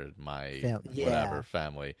you here, my whatever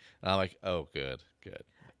family." And I'm like, "Oh, good."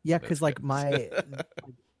 Yeah, because my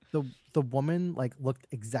the woman looked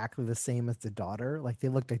exactly the same as the daughter. They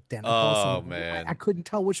looked identical. Oh man, I couldn't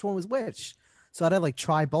tell which one was which, so I had to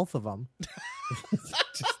try both of them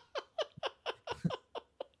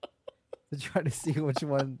to try to see which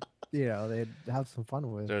one they'd have some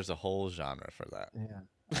fun with. There's a whole genre for that.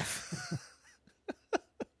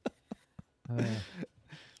 Yeah.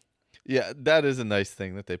 Yeah, that is a nice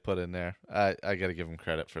thing that they put in there. I got to give them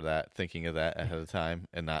credit for that, thinking of that ahead of time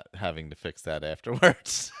and not having to fix that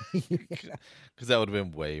afterwards. Because that would have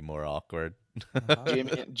been way more awkward.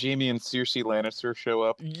 Jamie and Cersei Lannister show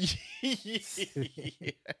up.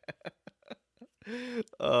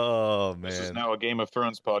 Oh, man. This is now a Game of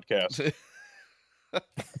Thrones podcast.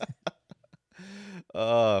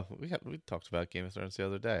 We talked about Game of Thrones the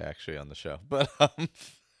other day, actually, on the show. But,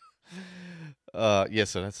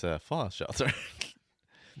 so that's a Fallout Shelter.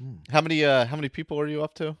 How many people are you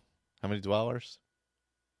up to? How many dwellers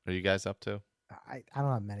are you guys up to? I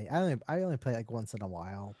don't have many. I only play once in a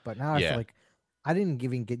while, but now I Yeah. feel like I didn't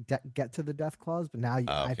even get to the death clause, but now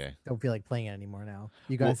I okay. don't feel like playing it anymore. Now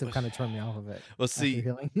you guys have kind of turned me off of it. Well, after see,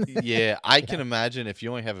 healing. yeah, I can imagine if you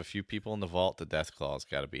only have a few people in the vault, the death claw's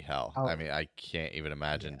got to be hell. Oh. I mean, I can't even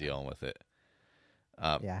imagine dealing with it.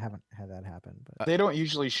 Yeah, I haven't had that happen, but They don't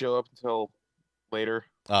usually show up until later.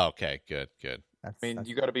 Oh, okay, good. That's, I mean, that's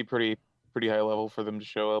you got to be pretty high level for them to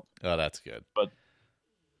show up. Oh, that's good.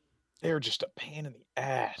 They're just a pain in the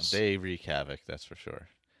ass. They wreak havoc, that's for sure.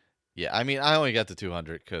 Yeah, I mean, I only got to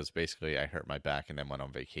 200 because basically I hurt my back and then went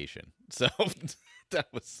on vacation. So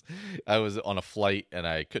I was on a flight and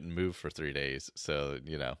I couldn't move for 3 days. So,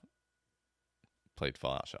 played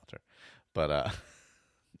Fallout Shelter. But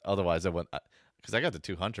otherwise I went, because I got to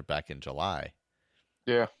 200 back in July.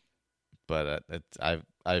 Yeah. But I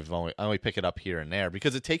only pick it up here and there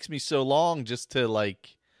because it takes me so long just to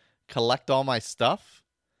like collect all my stuff.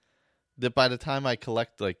 That by the time I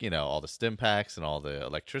collect, all the stim packs and all the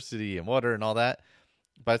electricity and water and all that,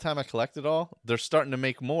 by the time I collect it all, they're starting to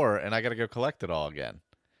make more, and I got to go collect it all again.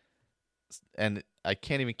 And I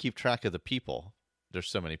can't even keep track of the people. There's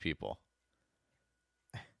so many people.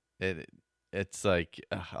 It's like,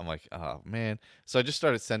 I'm like, oh, man. So I just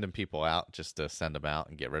started sending people out just to send them out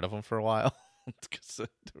and get rid of them for a while.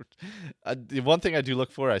 The one thing I do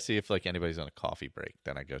look for, I see if anybody's on a coffee break,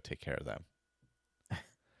 then I go take care of them.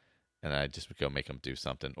 And I just go make them do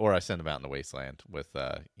something. Or I send them out in the wasteland with,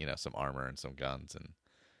 some armor and some guns and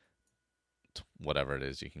whatever it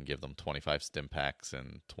is. You can give them 25 stim packs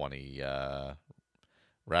and 20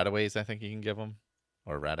 Radaways, I think you can give them.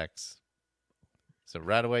 Or Radex. So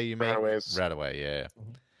Radaway you make? Radaways. Radaway, yeah.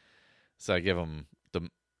 Mm-hmm. So I give them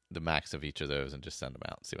the max of each of those and just send them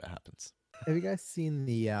out and see what happens. Have you guys seen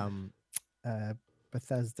the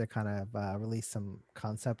Bethesda kind of release some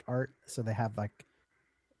concept art? So they have like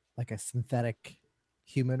a synthetic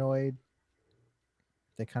humanoid.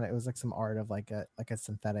 It was like some art of like a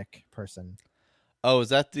synthetic person. Oh, is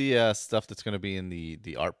that the stuff that's going to be in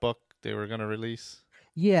the art book they were going to release?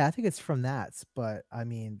 Yeah, I think it's from that, but I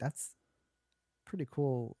mean that's pretty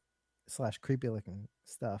cool / creepy looking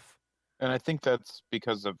stuff. And I think that's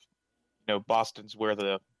because of Boston's where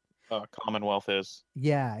the Commonwealth is.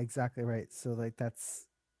 Yeah, exactly right. So like that's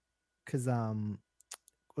because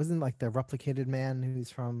wasn't like the replicated man who's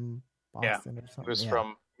from Boston or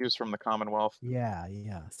something? He was from the Commonwealth. Yeah.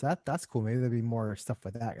 So that's cool. Maybe there'll be more stuff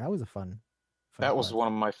with that. That was a fun that was quest. one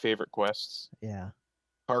of my favorite quests. Yeah.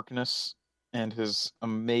 Harkness and his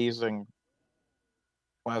amazing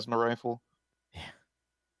plasma rifle. Yeah.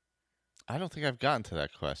 I don't think I've gotten to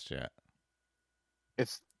that quest yet.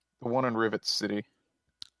 It's the one in Rivet City.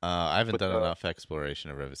 I haven't done enough exploration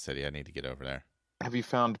of Rivet City. I need to get over there. Have you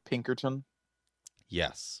found Pinkerton?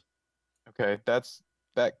 Yes. Okay,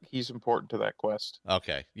 he's important to that quest.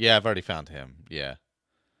 Okay. Yeah, I've already found him. Yeah.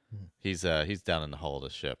 He's down in the hull of the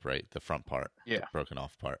ship, right? The front part. Yeah. The broken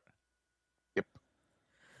off part. Yep.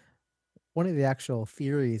 One of the actual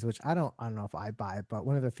theories, which I don't know if I buy, but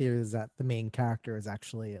one of the theories is that the main character is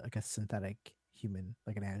actually like a synthetic human,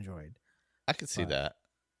 like an android. I could see that.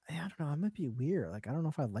 I don't know. It might be weird. Like, I don't know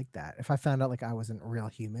if I'd like that. If I found out like I wasn't real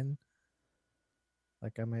human,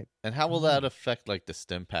 like I might. And how will that affect like the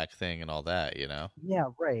stim pack thing and all that? Yeah,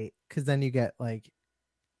 right. Because then you get like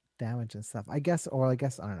damage and stuff. I guess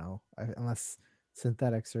I don't know. Unless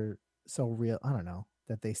synthetics are so real, I don't know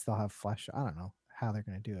that they still have flesh. I don't know how they're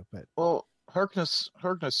gonna do it, but Harkness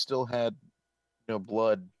still had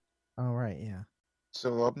blood. Oh right, yeah.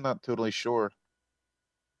 So I'm not totally sure.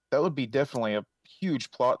 That would be definitely a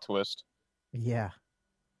huge plot twist. Yeah.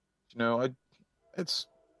 I'd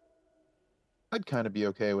kind of be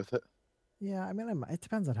okay with it. Yeah, I mean, it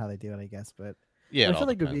depends on how they do it, I guess. But yeah, I feel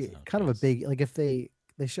like it would be kind of a big, like if they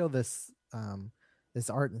show this this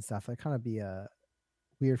art and stuff, it'd kind of be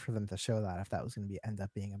weird for them to show that if that was going to end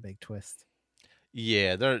up being a big twist.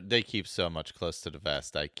 Yeah, they keep so much close to the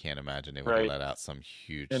vest. I can't imagine they would let out some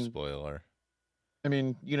huge spoiler. I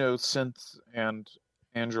mean, synths and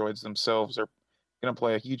androids themselves are going to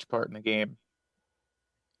play a huge part in the game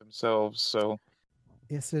themselves. So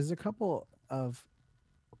yes, there's a couple of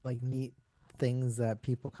like neat things that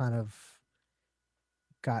people kind of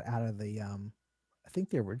got out of the I think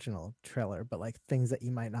the original trailer, but like things that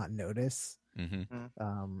you might not notice,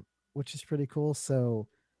 which is pretty cool. So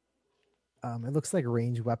it looks like a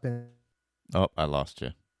ranged weapon. Oh, I lost you.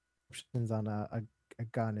 Options on a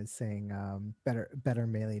gun is saying better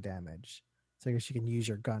melee damage. So I guess you can use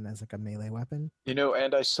your gun as like a melee weapon.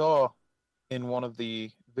 And I saw in one of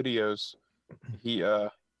the videos he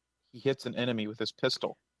hits an enemy with his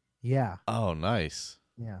pistol. Yeah. Oh, nice.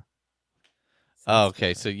 Yeah. Oh,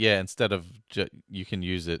 okay. So yeah, instead of you can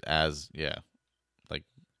use it as like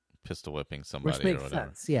pistol whipping somebody, which makes or whatever.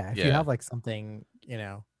 sense. Yeah, if you have like something,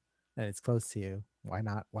 and it's close to you, why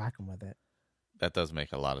not whack them with it? That does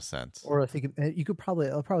make a lot of sense. Or if it'll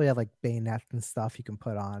probably have like bayonets and stuff you can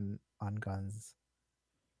put on guns,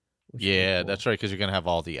 which would be Yeah, cool. that's right, because you're gonna have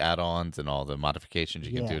all the add-ons and all the modifications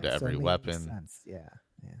you can do to so it every makes weapon. sense. Yeah.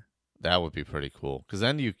 That would be pretty cool. Because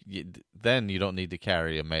then you don't need to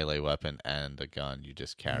carry a melee weapon and a gun. You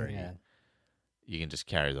just carry. Yeah. You can just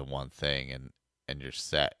carry the one thing, and you're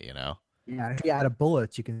set. You know. Yeah, if you add a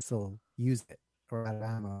bullet, you can still use it, or add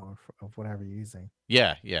ammo of whatever you're using.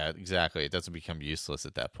 Yeah, exactly. It doesn't become useless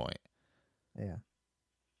at that point. Yeah.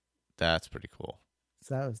 That's pretty cool.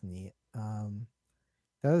 So that was neat. The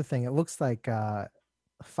other thing, it looks like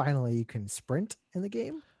finally you can sprint in the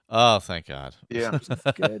game. Oh, thank God. Yeah. Which is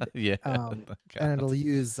good. Yeah. And God. it'll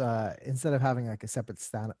use instead of having like a separate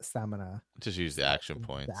stamina, Just use the action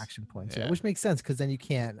points. the action points, Yeah. which makes sense because then you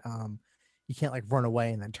can't like run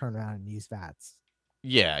away and then turn around and use VATS.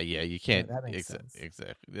 Yeah, you can't. that makes sense.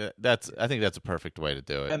 Exactly. I think that's a perfect way to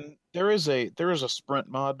do it. And there is a sprint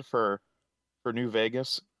mod for New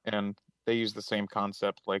Vegas, and they use the same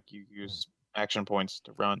concept. Like you use action points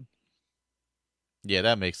to run. Yeah,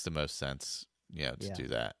 that makes the most sense. To Yeah. do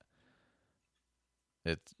that.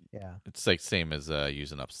 Yeah. It's like same as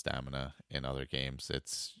using up stamina in other games.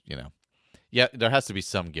 It's yeah, there has to be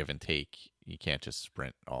some give and take. You can't just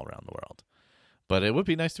sprint all around the world. But it would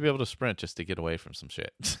be nice to be able to sprint just to get away from some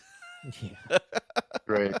shit. Yeah.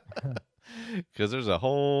 Right. Because there's a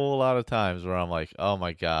whole lot of times where I'm like, oh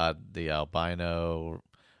my God, the albino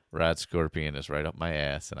rad scorpion is right up my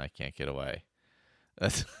ass and I can't get away.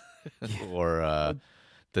 Or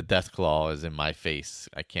the death claw is in my face.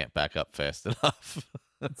 I can't back up fast enough.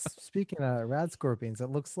 Speaking of rad scorpions, it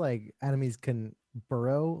looks like enemies can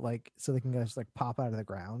burrow, like so they can just like pop out of the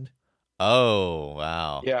ground. Oh,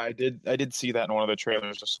 wow. Yeah, I did see that in one of the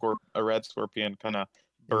trailers. A red scorpion kind of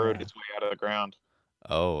burrowed Yeah. its way out of the ground.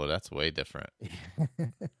 Oh, that's way different.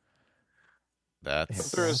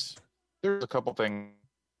 That's But there's a couple things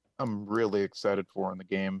I'm really excited for in the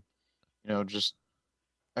game. Just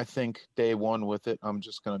I think day one with it, I'm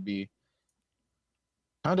just gonna be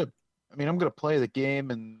I'm gonna play the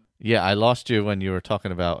game and Yeah, I lost you when you were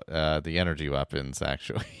talking about the energy weapons,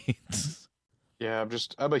 actually. yeah,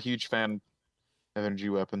 I'm a huge fan of energy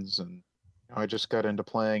weapons, and I just got into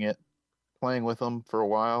playing with them for a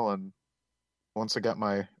while, and once I got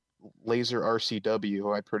my laser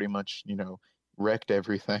RCW, I pretty much wrecked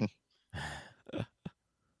everything.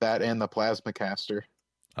 That and the plasma caster.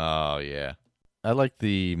 Oh, yeah. I like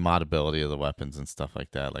the modability of the weapons and stuff like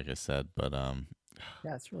that, like I said, but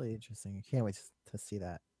Yeah, it's really interesting. I can't wait to see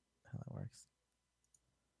that, how that works.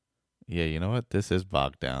 yeah, you know what? This is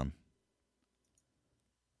bogged down.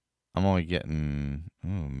 I'm only getting... Oh,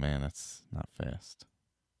 man, that's not fast.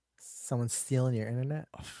 Someone's stealing your internet?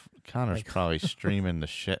 Connor's Like- probably streaming the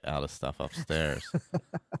shit out of stuff upstairs.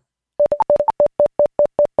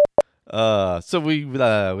 So we had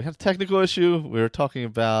a technical issue. We were talking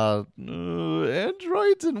about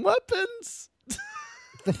androids and weapons.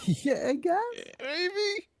 Yeah, I guess.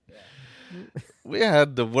 Maybe. We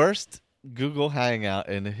had the worst Google Hangout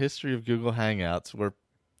in the history of Google Hangouts, where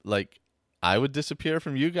like I would disappear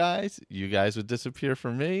from you guys would disappear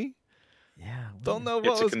from me. Yeah. Don't know It's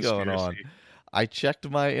what a was going on. conspiracy. I checked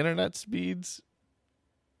my internet speeds.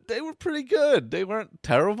 They were pretty good. They weren't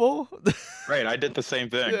terrible. Right, I did the same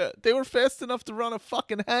thing. Yeah, they were fast enough to run a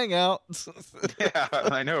fucking hangout. Yeah,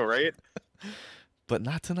 I know, right? But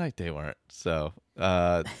not tonight they weren't. So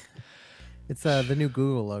It's the new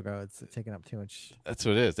Google logo. It's taking up too much. that's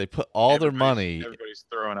what it is. They put all their money. Everybody's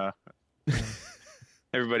throwing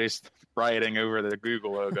everybody's rioting over the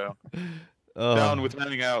Google logo. Oh, Down with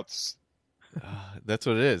Hangouts. that's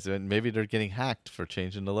what it is. And maybe they're getting hacked for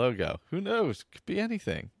changing the logo. Who knows? Could be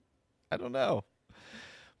anything. I don't know.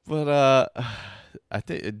 But I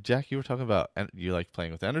think Jack, you were talking about you like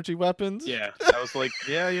playing with energy weapons. Yeah, I was like,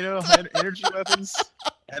 yeah, energy weapons.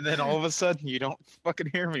 And then all of a sudden, you don't fucking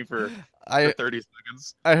hear me for 30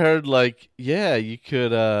 seconds. I heard you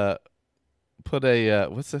could put a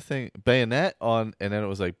what's the thing, bayonet on, and then it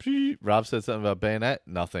was like "Beep." Rob said something about bayonet,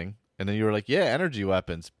 nothing, and then you were like, yeah, energy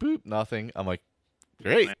weapons, boop, nothing. I'm like,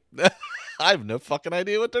 great. I have no fucking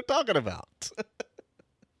idea what they're talking about.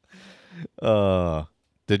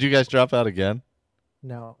 Did you guys drop out again?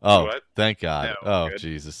 No. Oh, What? thank God. No, Oh, good.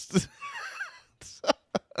 Jesus.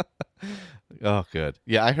 Oh, good.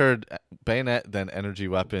 Yeah, I heard bayonet, then energy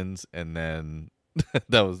weapons, and then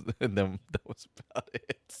that was about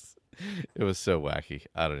it. It was so wacky.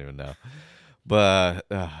 I don't even know. But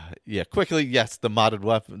yeah, quickly, yes, the modded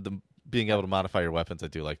weapon, being able to modify your weapons, I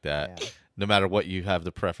do like that. Yeah. No matter what you have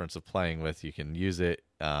the preference of playing with, you can use it.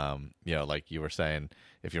 Like you were saying,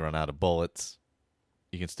 if you run out of bullets,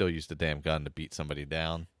 you can still use the damn gun to beat somebody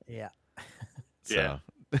down. Yeah. So, Yeah.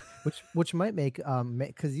 Which might make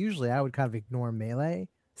because usually I would kind of ignore melee,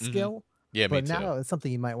 skill. Yeah, me But too. now it's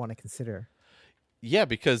something you might want to consider. Yeah,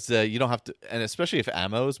 because you don't have to, and especially if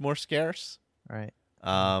ammo is more scarce, Right.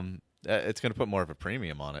 it's going to put more of a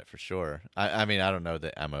premium on it for sure. I mean, I don't know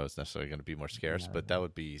that ammo is necessarily going to be more scarce, but that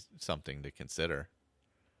would be something to consider.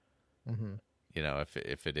 Mm-hmm. You know,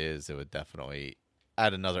 if it is, it would definitely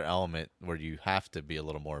add another element where you have to be a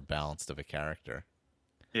little more balanced of a character.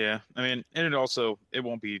 Yeah, I mean, and it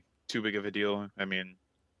won't be too big of a deal. I mean,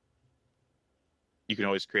 you can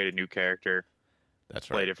always create a new character, That's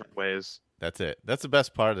play right. different ways. That's it. That's the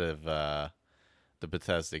best part of the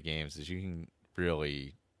Bethesda games is you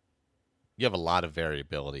have a lot of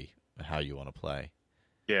variability in how you want to play.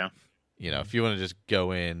 Yeah. You know, if you want to just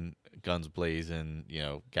go in guns blazing, you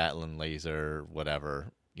know, Gatling laser,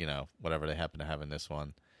 whatever, you know, whatever they happen to have in this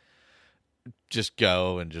one, just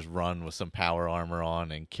go and just run with some power armor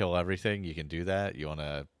on and kill everything. You can do that. You want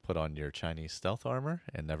to put on your Chinese stealth armor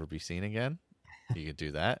and never be seen again. You can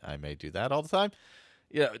do that. I may do that all the time.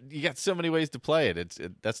 Yeah, you got so many ways to play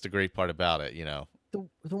it. That's the great part about it, you know.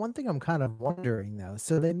 The one thing I'm kind of wondering though,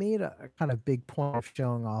 so they made a kind of big point of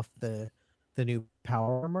showing off the new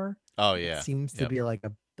power armor. Oh yeah, It seems to be like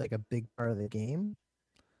a big part of the game.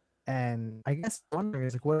 And I guess I'm wondering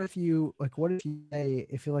is like, what if you say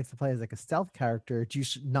if you like to play as like a stealth character, do you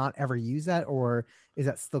not ever use that, or is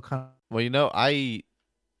that still kind of? Well, you know,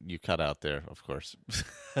 you cut out there, of course,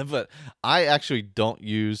 but I actually don't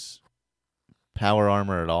use power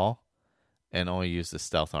armor at all, and only use the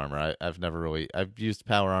stealth armor. I've used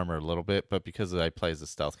power armor a little bit, but because I play as a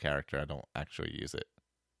stealth character, I don't actually use it.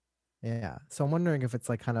 Yeah, so I'm wondering if it's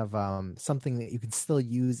like kind of something that you can still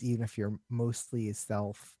use even if you're mostly a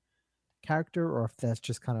stealth character, or if that's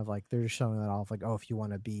just kind of like they're just showing that off, like, oh, if you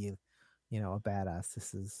want to be, you know, a badass,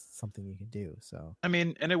 this is something you can do. So I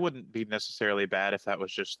mean, and it wouldn't be necessarily bad if that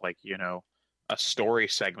was just like, you know, a story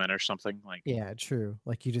segment or something like. yeah, true.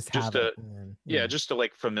 Like you just Just have to- it. And then, Yeah, just to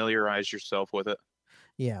like familiarize yourself with it.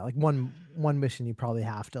 yeah, like one mission you probably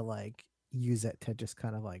have to like use it to just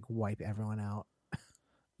kind of like wipe everyone out.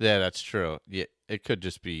 Yeah, that's true. Yeah, it could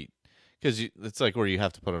just be because it's like where you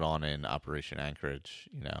have to put it on in Operation Anchorage.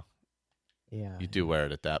 You know, Yeah, you do wear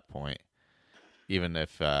it at that point, even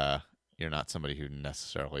if you're not somebody who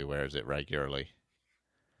necessarily wears it regularly.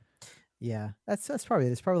 yeah. That's probably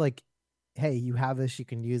it's probably like, hey, you have this, you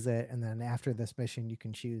can use it, and then after this mission, you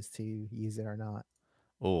can choose to use it or not.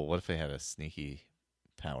 Oh, what if they had a sneaky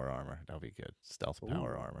power armor? That would be good. Stealth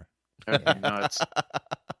power armor. That'd be nuts.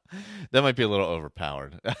 That might be a little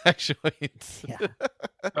overpowered, actually. Yeah.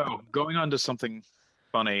 Oh, going on to something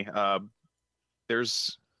funny.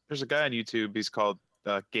 There's a guy on YouTube. He's called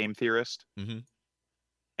Game Theorist, Mhm.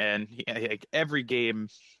 and like every game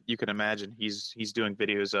you can imagine, he's doing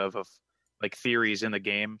videos of like theories in the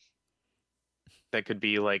game that could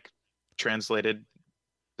be like translated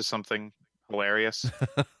to something hilarious.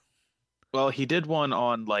 Well, he did one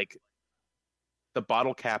on like the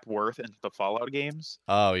bottle cap worth in the Fallout games.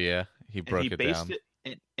 Oh yeah, he And broke he it based down.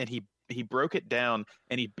 it, and he broke it down,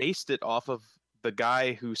 and he based it off of the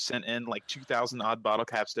guy who sent in like 2,000 odd bottle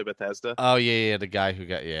caps to Bethesda. Oh yeah, the guy who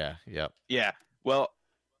got yep. Yeah. Well,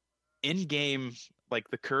 in game, like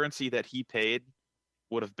the currency that he paid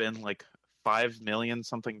would have been like $5 million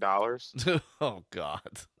something dollars, Oh god.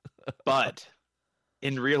 but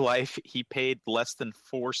in real life, he paid less than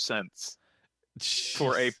 4 cents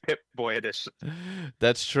for a Pip-Boy edition.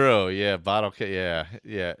 That's true. Yeah,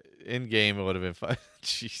 yeah. In game, it would have been fun.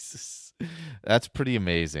 Jesus, that's pretty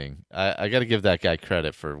amazing. I got to give that guy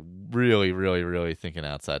credit for really, really, really thinking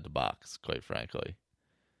outside the box. Quite frankly,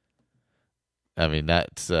 I mean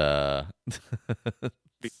that's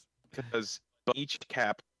Because each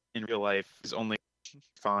cap in real life is only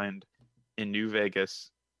found in New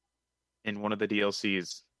Vegas in one of the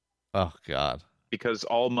DLCs, oh god. because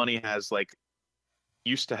all money has like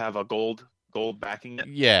used to have a gold backing it.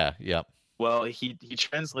 Yeah, yep. Well, he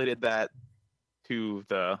translated that to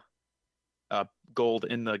the gold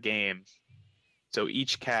in the game, so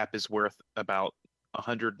each cap is worth about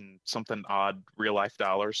 100 and something odd real life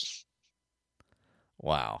dollars.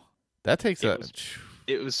 Wow, that takes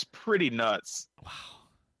It was pretty nuts. wow.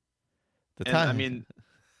 The And I mean,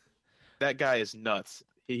 that guy is nuts.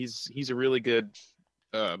 He's a really good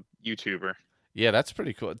YouTuber, yeah, that's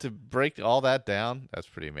pretty cool to break all that down. That's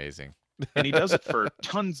pretty amazing. and he does it for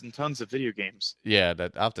tons and tons of video games. Yeah,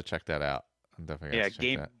 I'll have to check that out. I'm definitely gonna Yeah,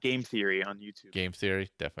 check that. game theory on YouTube. Game Theory,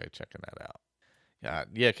 definitely checking that out.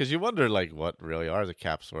 Yeah, because you wonder like what really are the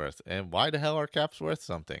caps worth, and why the hell are caps worth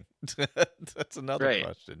something? That's another Right.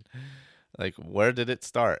 question. Like, where did it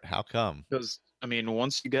start? How come? Because I mean,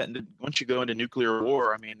 once you go into nuclear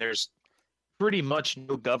war, I mean, there's pretty much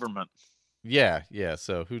no government Yeah.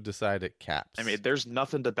 So who decided caps? I mean, there's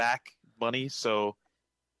nothing to back money, so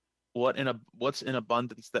what's in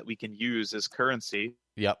abundance that we can use as currency?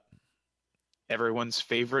 Yep. Everyone's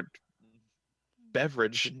favorite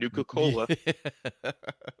beverage, Nuka-Cola.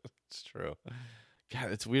 It's true.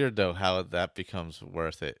 God, it's weird though how that becomes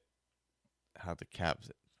worth it. How the caps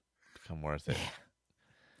become worth it.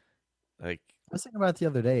 Like, I was thinking about it the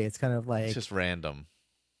other day. It's kind of like, it's just random.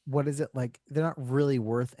 what is it like? They're not really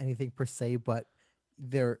worth anything per se, but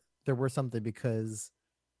they're worth something because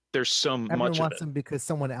There's so everyone much of wants it. them because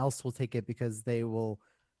someone else will take it because they will.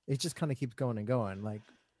 It just kind of keeps going and going. Like,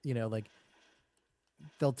 like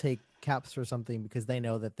they'll take caps for something because they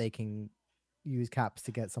know that they can use caps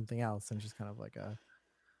to get something else, and just kind of like a.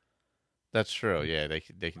 That's true. Yeah, they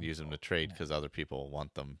can use them to trade because other people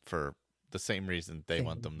want them for the same reason they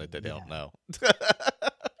want them that they don't know.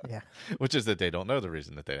 Yeah. Which is that they don't know the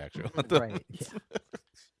reason that they actually want them. Right. Yeah.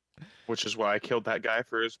 Which is why I killed that guy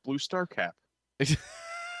for his blue star cap.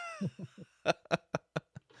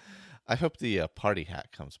 I hope the party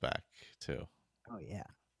hat comes back too. Oh yeah.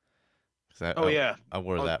 'Cause Oh, yeah. I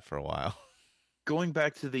wore Oh. that for a while. Going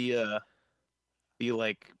back to the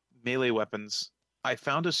like melee weapons, I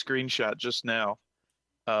found a screenshot just now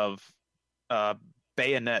of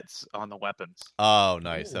bayonets on the weapons. Oh,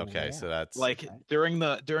 nice. Ooh, Okay, yeah. so that's Like during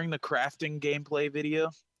the crafting gameplay video,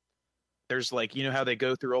 there's like, how they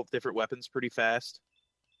go through all the different weapons pretty fast.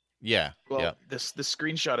 yeah, Well, yeah, this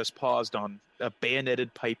screenshot is paused on a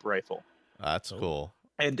bayoneted pipe rifle. that's cool.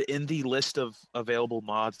 And in the list of available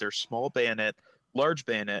mods, there's small bayonet, large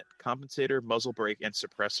bayonet, compensator, muzzle brake, and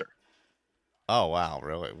suppressor. Oh wow,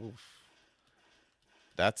 really? Oof.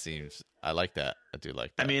 That seems. I like that. I do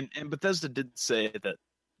like that. I mean, and Bethesda did say that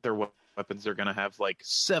their weapons are going to have like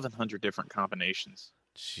 700 different combinations.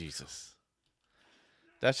 Jesus,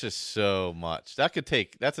 that's just so much. That could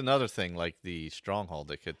take. That's another thing. Like the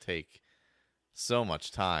Stronghold, it could take so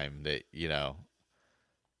much time that you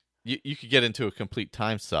could get into a complete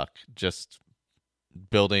time suck just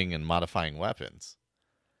building and modifying weapons.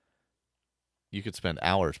 You could spend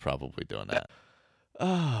hours probably doing that.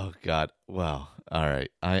 Oh God! Well, all right.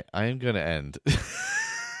 I am going to end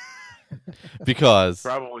because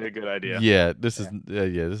Probably a good idea. yeah, this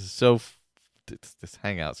is so. This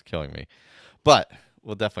hangout's killing me, but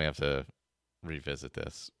we'll definitely have to revisit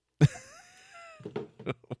this.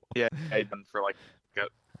 Yeah, I done for like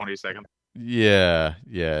 20 seconds. Yeah,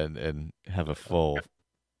 and have a full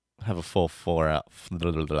 4 full.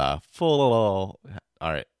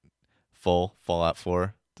 All right, full Fallout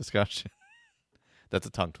 4 discussion. That's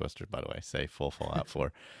a tongue twister, by the way. Say full Fallout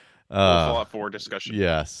 4. Fallout 4 discussion.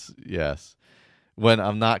 Yes. When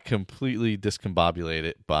I'm not completely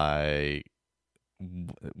discombobulated by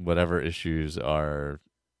whatever issues are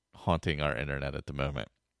haunting our internet at the moment.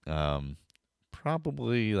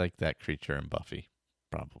 Probably like that creature in Buffy.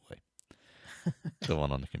 Probably. The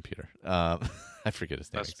one on the computer. I forget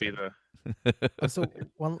his name. Must be the. So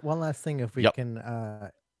one last thing, if we Yep. can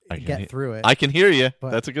I can get through it. I can hear you.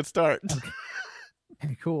 But- That's a good start.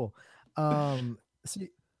 Okay, cool. So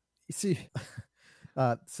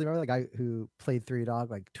remember the guy who played Three Dog,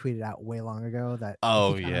 like tweeted out way long ago that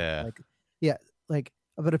Oh, he kinda, yeah.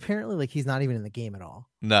 but apparently like he's not even in the game at all.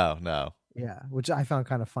 No. Yeah, which I found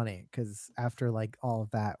kind of funny because after like all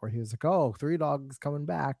of that, where he was like, "Oh, Three Dog's coming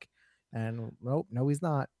back," and nope, no, he's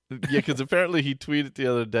not. Yeah, because apparently he tweeted the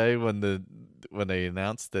other day when they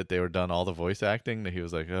announced that they were done all the voice acting that he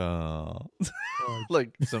was like, oh,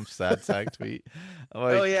 like some sad sack tweet. I'm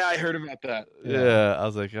like, Oh yeah, I heard about that. yeah. I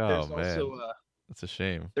was like, oh There's man, also, that's a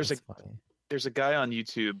shame. there's That's funny. a guy on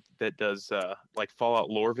YouTube that does like Fallout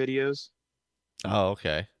lore videos, Oh,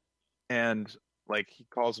 okay. and like he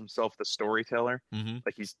calls himself the storyteller. Mm-hmm.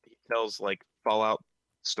 Like he tells like Fallout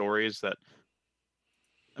stories that,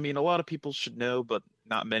 I mean, a lot of people should know, but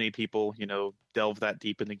not many people, delve that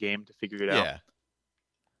deep in the game to figure it out. Yeah.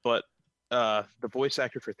 But the voice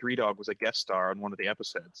actor for Three Dog was a guest star on one of the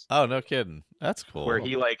episodes Oh, no kidding. That's cool. where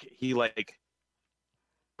he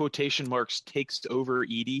quotation marks takes over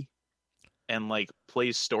Edie and like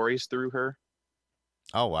plays stories through her.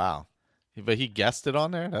 Oh, wow. But he guessed it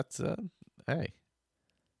on there. That's hey.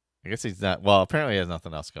 I guess he's not. Well, apparently he has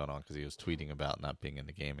nothing else going on because he was tweeting about not being in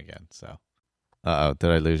the game again. So, did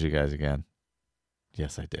I lose you guys again?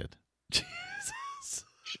 Yes, I did. Jesus.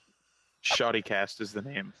 Shoddycast is the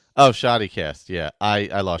name. Oh, Shoddycast. Yeah,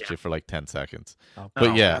 I lost you for like 10 seconds. Oh, But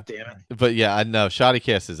Oh, yeah. God damn it. But yeah, I know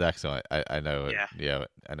Shoddycast is excellent. I know it. Yeah. Yeah,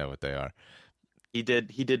 I know what they are. He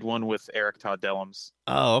did one with Eric Todd Dellums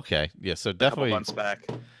Oh, okay. Yeah, so a couple definitely. months back.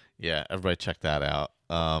 Yeah, everybody check that out.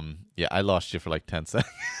 Yeah, I lost you for like 10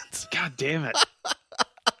 seconds. God damn it.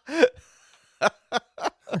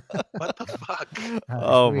 What the fuck?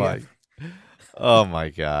 Oh we my. got- Oh my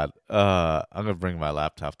god. I'm gonna bring my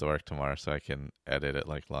laptop to work tomorrow so I can edit at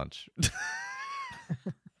like lunch.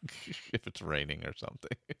 If it's raining or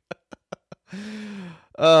something.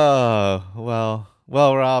 Oh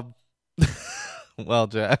well, Rob. Well,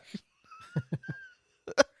 Jack.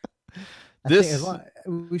 I think This,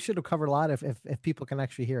 we should have covered a lot if people can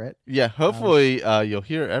actually hear it. yeah. Hopefully, you'll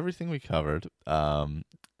hear everything we covered.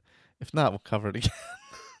 If not, we'll cover it again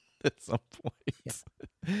at some point.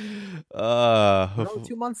 We're only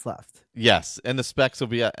 2 months left. Yes, and the specs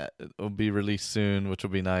will be released soon, which will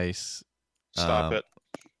be nice. Stop it.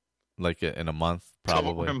 Like in a month, Don't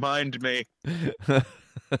probably. remind me.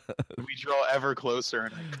 We draw ever closer,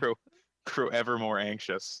 and I grow ever more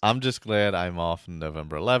anxious. I'm just glad I'm off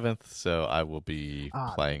November 11th, so I will be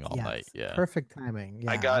playing all Yes, night. Yeah. Perfect timing.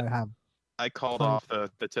 Yeah, I called plenty- off the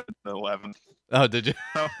 10th and 11th. Oh, did you?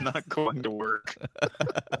 I'm not going to work.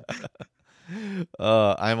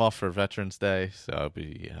 I'm off for Veterans Day, so I'll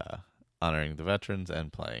be honoring the veterans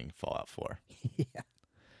and playing Fallout 4. yeah.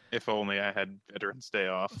 If only I had Veterans Day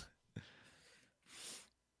off.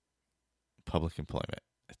 Public employment.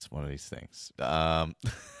 It's one of these things.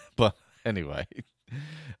 But anyway,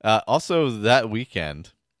 also that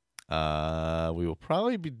weekend, we will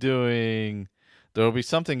probably be doing. There will be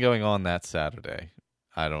something going on that Saturday.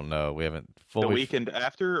 I don't know. We haven't fully. The weekend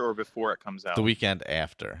after or before it comes out? The weekend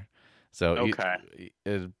after. So Okay.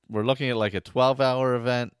 We're looking at like a 12-hour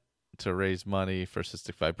event to raise money for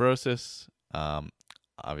cystic fibrosis.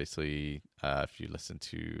 Obviously, if you listen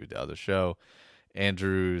to the other show,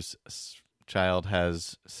 Andrew's child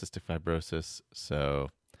has cystic fibrosis, so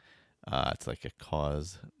it's like a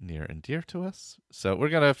cause near and dear to us. So we're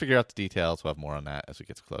gonna figure out the details. We'll have more on that as it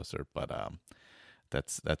gets closer, but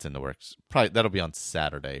that's in the works. Probably that'll be on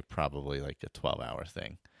Saturday, probably like a 12-hour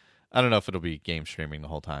thing. I don't know if it'll be game streaming the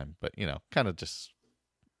whole time, but kind of just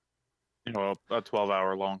A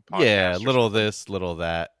 12-hour long podcast. yeah, or little something. this, little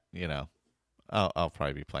that. I'll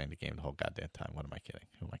probably be playing the game the whole goddamn time. What am I kidding?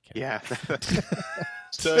 Who am I kidding? Yeah.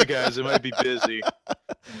 Sorry, guys. I might be busy.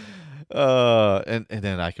 And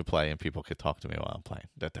then I could play and people could talk to me while I'm playing.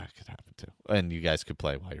 That could happen too. And you guys could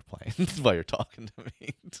play while you're playing, while you're talking to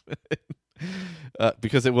me.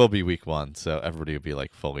 Because it will be week 1, so everybody will be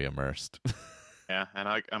like fully immersed. Yeah, and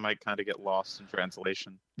I might kind of get lost in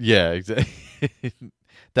translation. Yeah, exactly.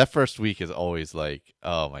 That first week is always like,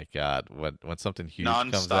 oh my god, when something huge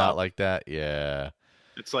comes Non-stop. out like that, yeah.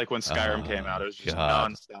 It's like when Skyrim came out. It was just God.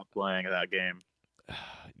 non-stop playing of that game.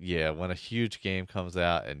 Yeah, when a huge game comes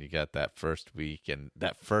out and you got that first week and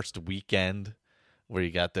that first weekend where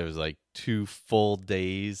you got those like 2 full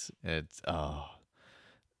days, and it's oh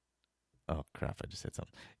crap, I just said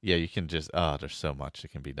something. Yeah, you can just there's so much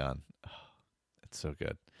that can be done. It's so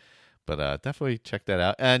good. But definitely check that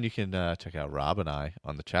out, and you can check out Rob and I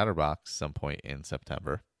on the Chatterbox some point in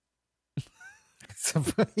September.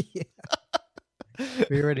 yeah.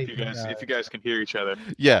 We already. If you guys can hear each other.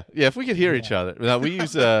 Yeah, if we could hear each other. Now we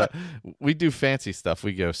use we do fancy stuff.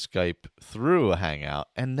 We go Skype through a Hangout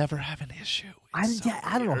and never have an issue. I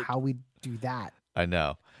don't know how we do that. I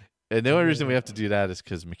know. And the only reason we have to do that is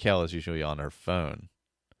because Mikhail is usually on her phone.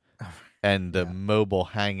 And the mobile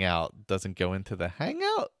Hangout doesn't go into the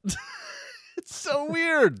Hangout. It's so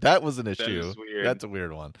weird. That was an issue. is weird. That's a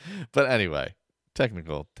weird one. But anyway,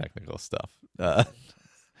 technical stuff. Oh,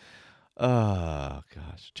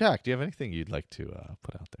 gosh. Jack, do you have anything you'd like to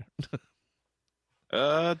put out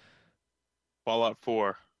there? Fallout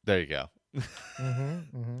 4. There you go.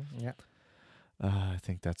 Yeah. I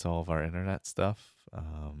think that's all of our internet stuff.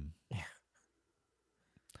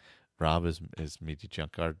 Rob is Meaty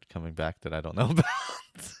Junkyard coming back that I don't know about.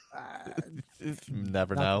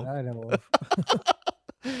 Never know. I know of.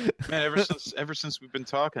 Man, ever since we've been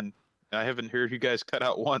talking, I haven't heard you guys cut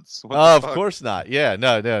out once. What Oh, the of fuck? course not. Yeah,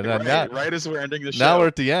 no. Right as we're ending the show. Now we're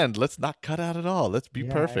at the end. Let's not cut out at all. Let's be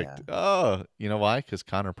Yeah, perfect. yeah. Oh, you know why? Because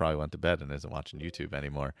Connor probably went to bed and isn't watching YouTube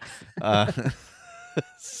anymore.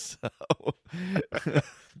 So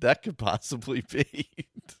that could possibly be.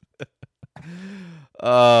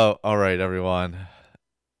 Oh, all right, everyone.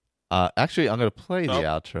 Actually, I'm going to play the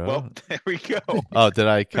outro. Well, there we go. Oh, did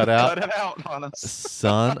I cut out? Cut it out on us.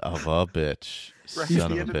 Son of a bitch. Right Son at of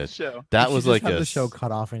the a end of the bitch. show. That You was should like just have a the show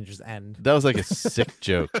cut off and just end. that was like a sick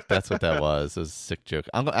joke. That's what that was. It was a sick joke.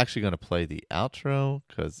 I'm actually going to play the outro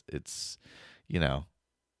because it's, I'm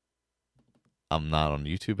not on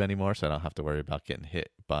YouTube anymore, so I don't have to worry about getting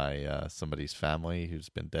hit by somebody's family who's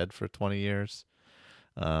been dead for 20 years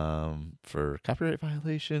for copyright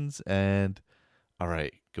violations. And all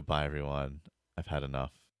right, goodbye, everyone. I've had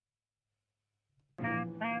enough.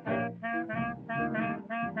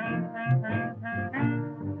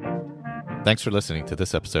 Thanks for listening to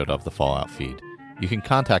this episode of the Fallout Feed. You can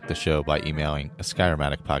contact the show by emailing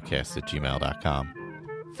askyrimaticpodcast@gmail.com.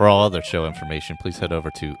 For all other show information, please head over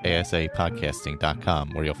to asapodcasting.com,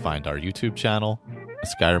 where you'll find our YouTube channel, a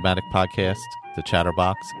Skyrimatic podcast, the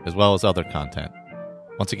Chatterbox, as well as other content.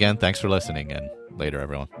 Once again, thanks for listening, and later,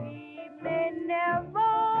 everyone. may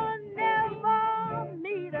never, never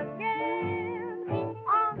meet again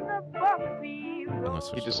on the Buckbeat I'm gonna Road.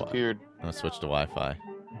 switch He to disappeared. I'm gonna switch to Wi-Fi.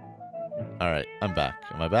 All right, I'm back.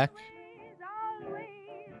 Am I back?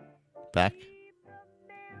 Back?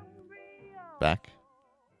 Back?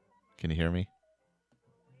 Can you hear me?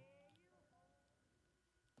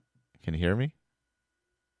 Can you hear me?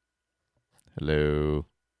 Hello?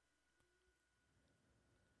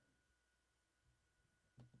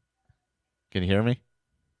 Can you hear me?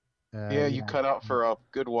 Yeah, you cut out for a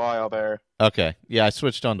good while there. Okay. Yeah, I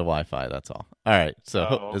switched on to Wi-Fi, that's all. All right. So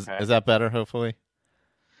Oh, is okay. that better, hopefully?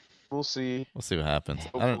 We'll see. We'll see what happens.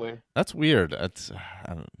 Hopefully. That's weird. That's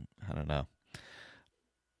I don't know.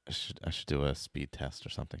 I should do a speed test or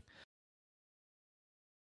something.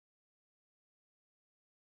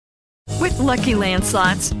 With Lucky Land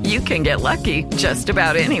Slots, you can get lucky just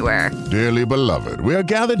about anywhere. Dearly beloved, we are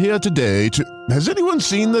gathered here today to... Has anyone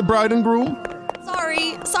seen the bride and groom?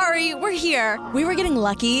 Sorry, we're here. We were getting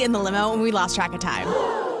lucky in the limo and we lost track of time.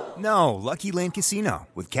 No, Lucky Land Casino,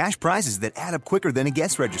 with cash prizes that add up quicker than a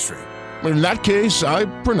guest registry. In that case, I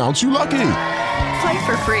pronounce you lucky. Play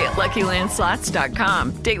for free at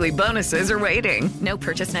LuckyLandSlots.com. Daily bonuses are waiting. No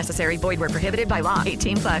purchase necessary. Void where prohibited by law.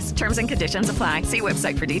 18+. Terms and conditions apply. See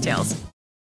website for details.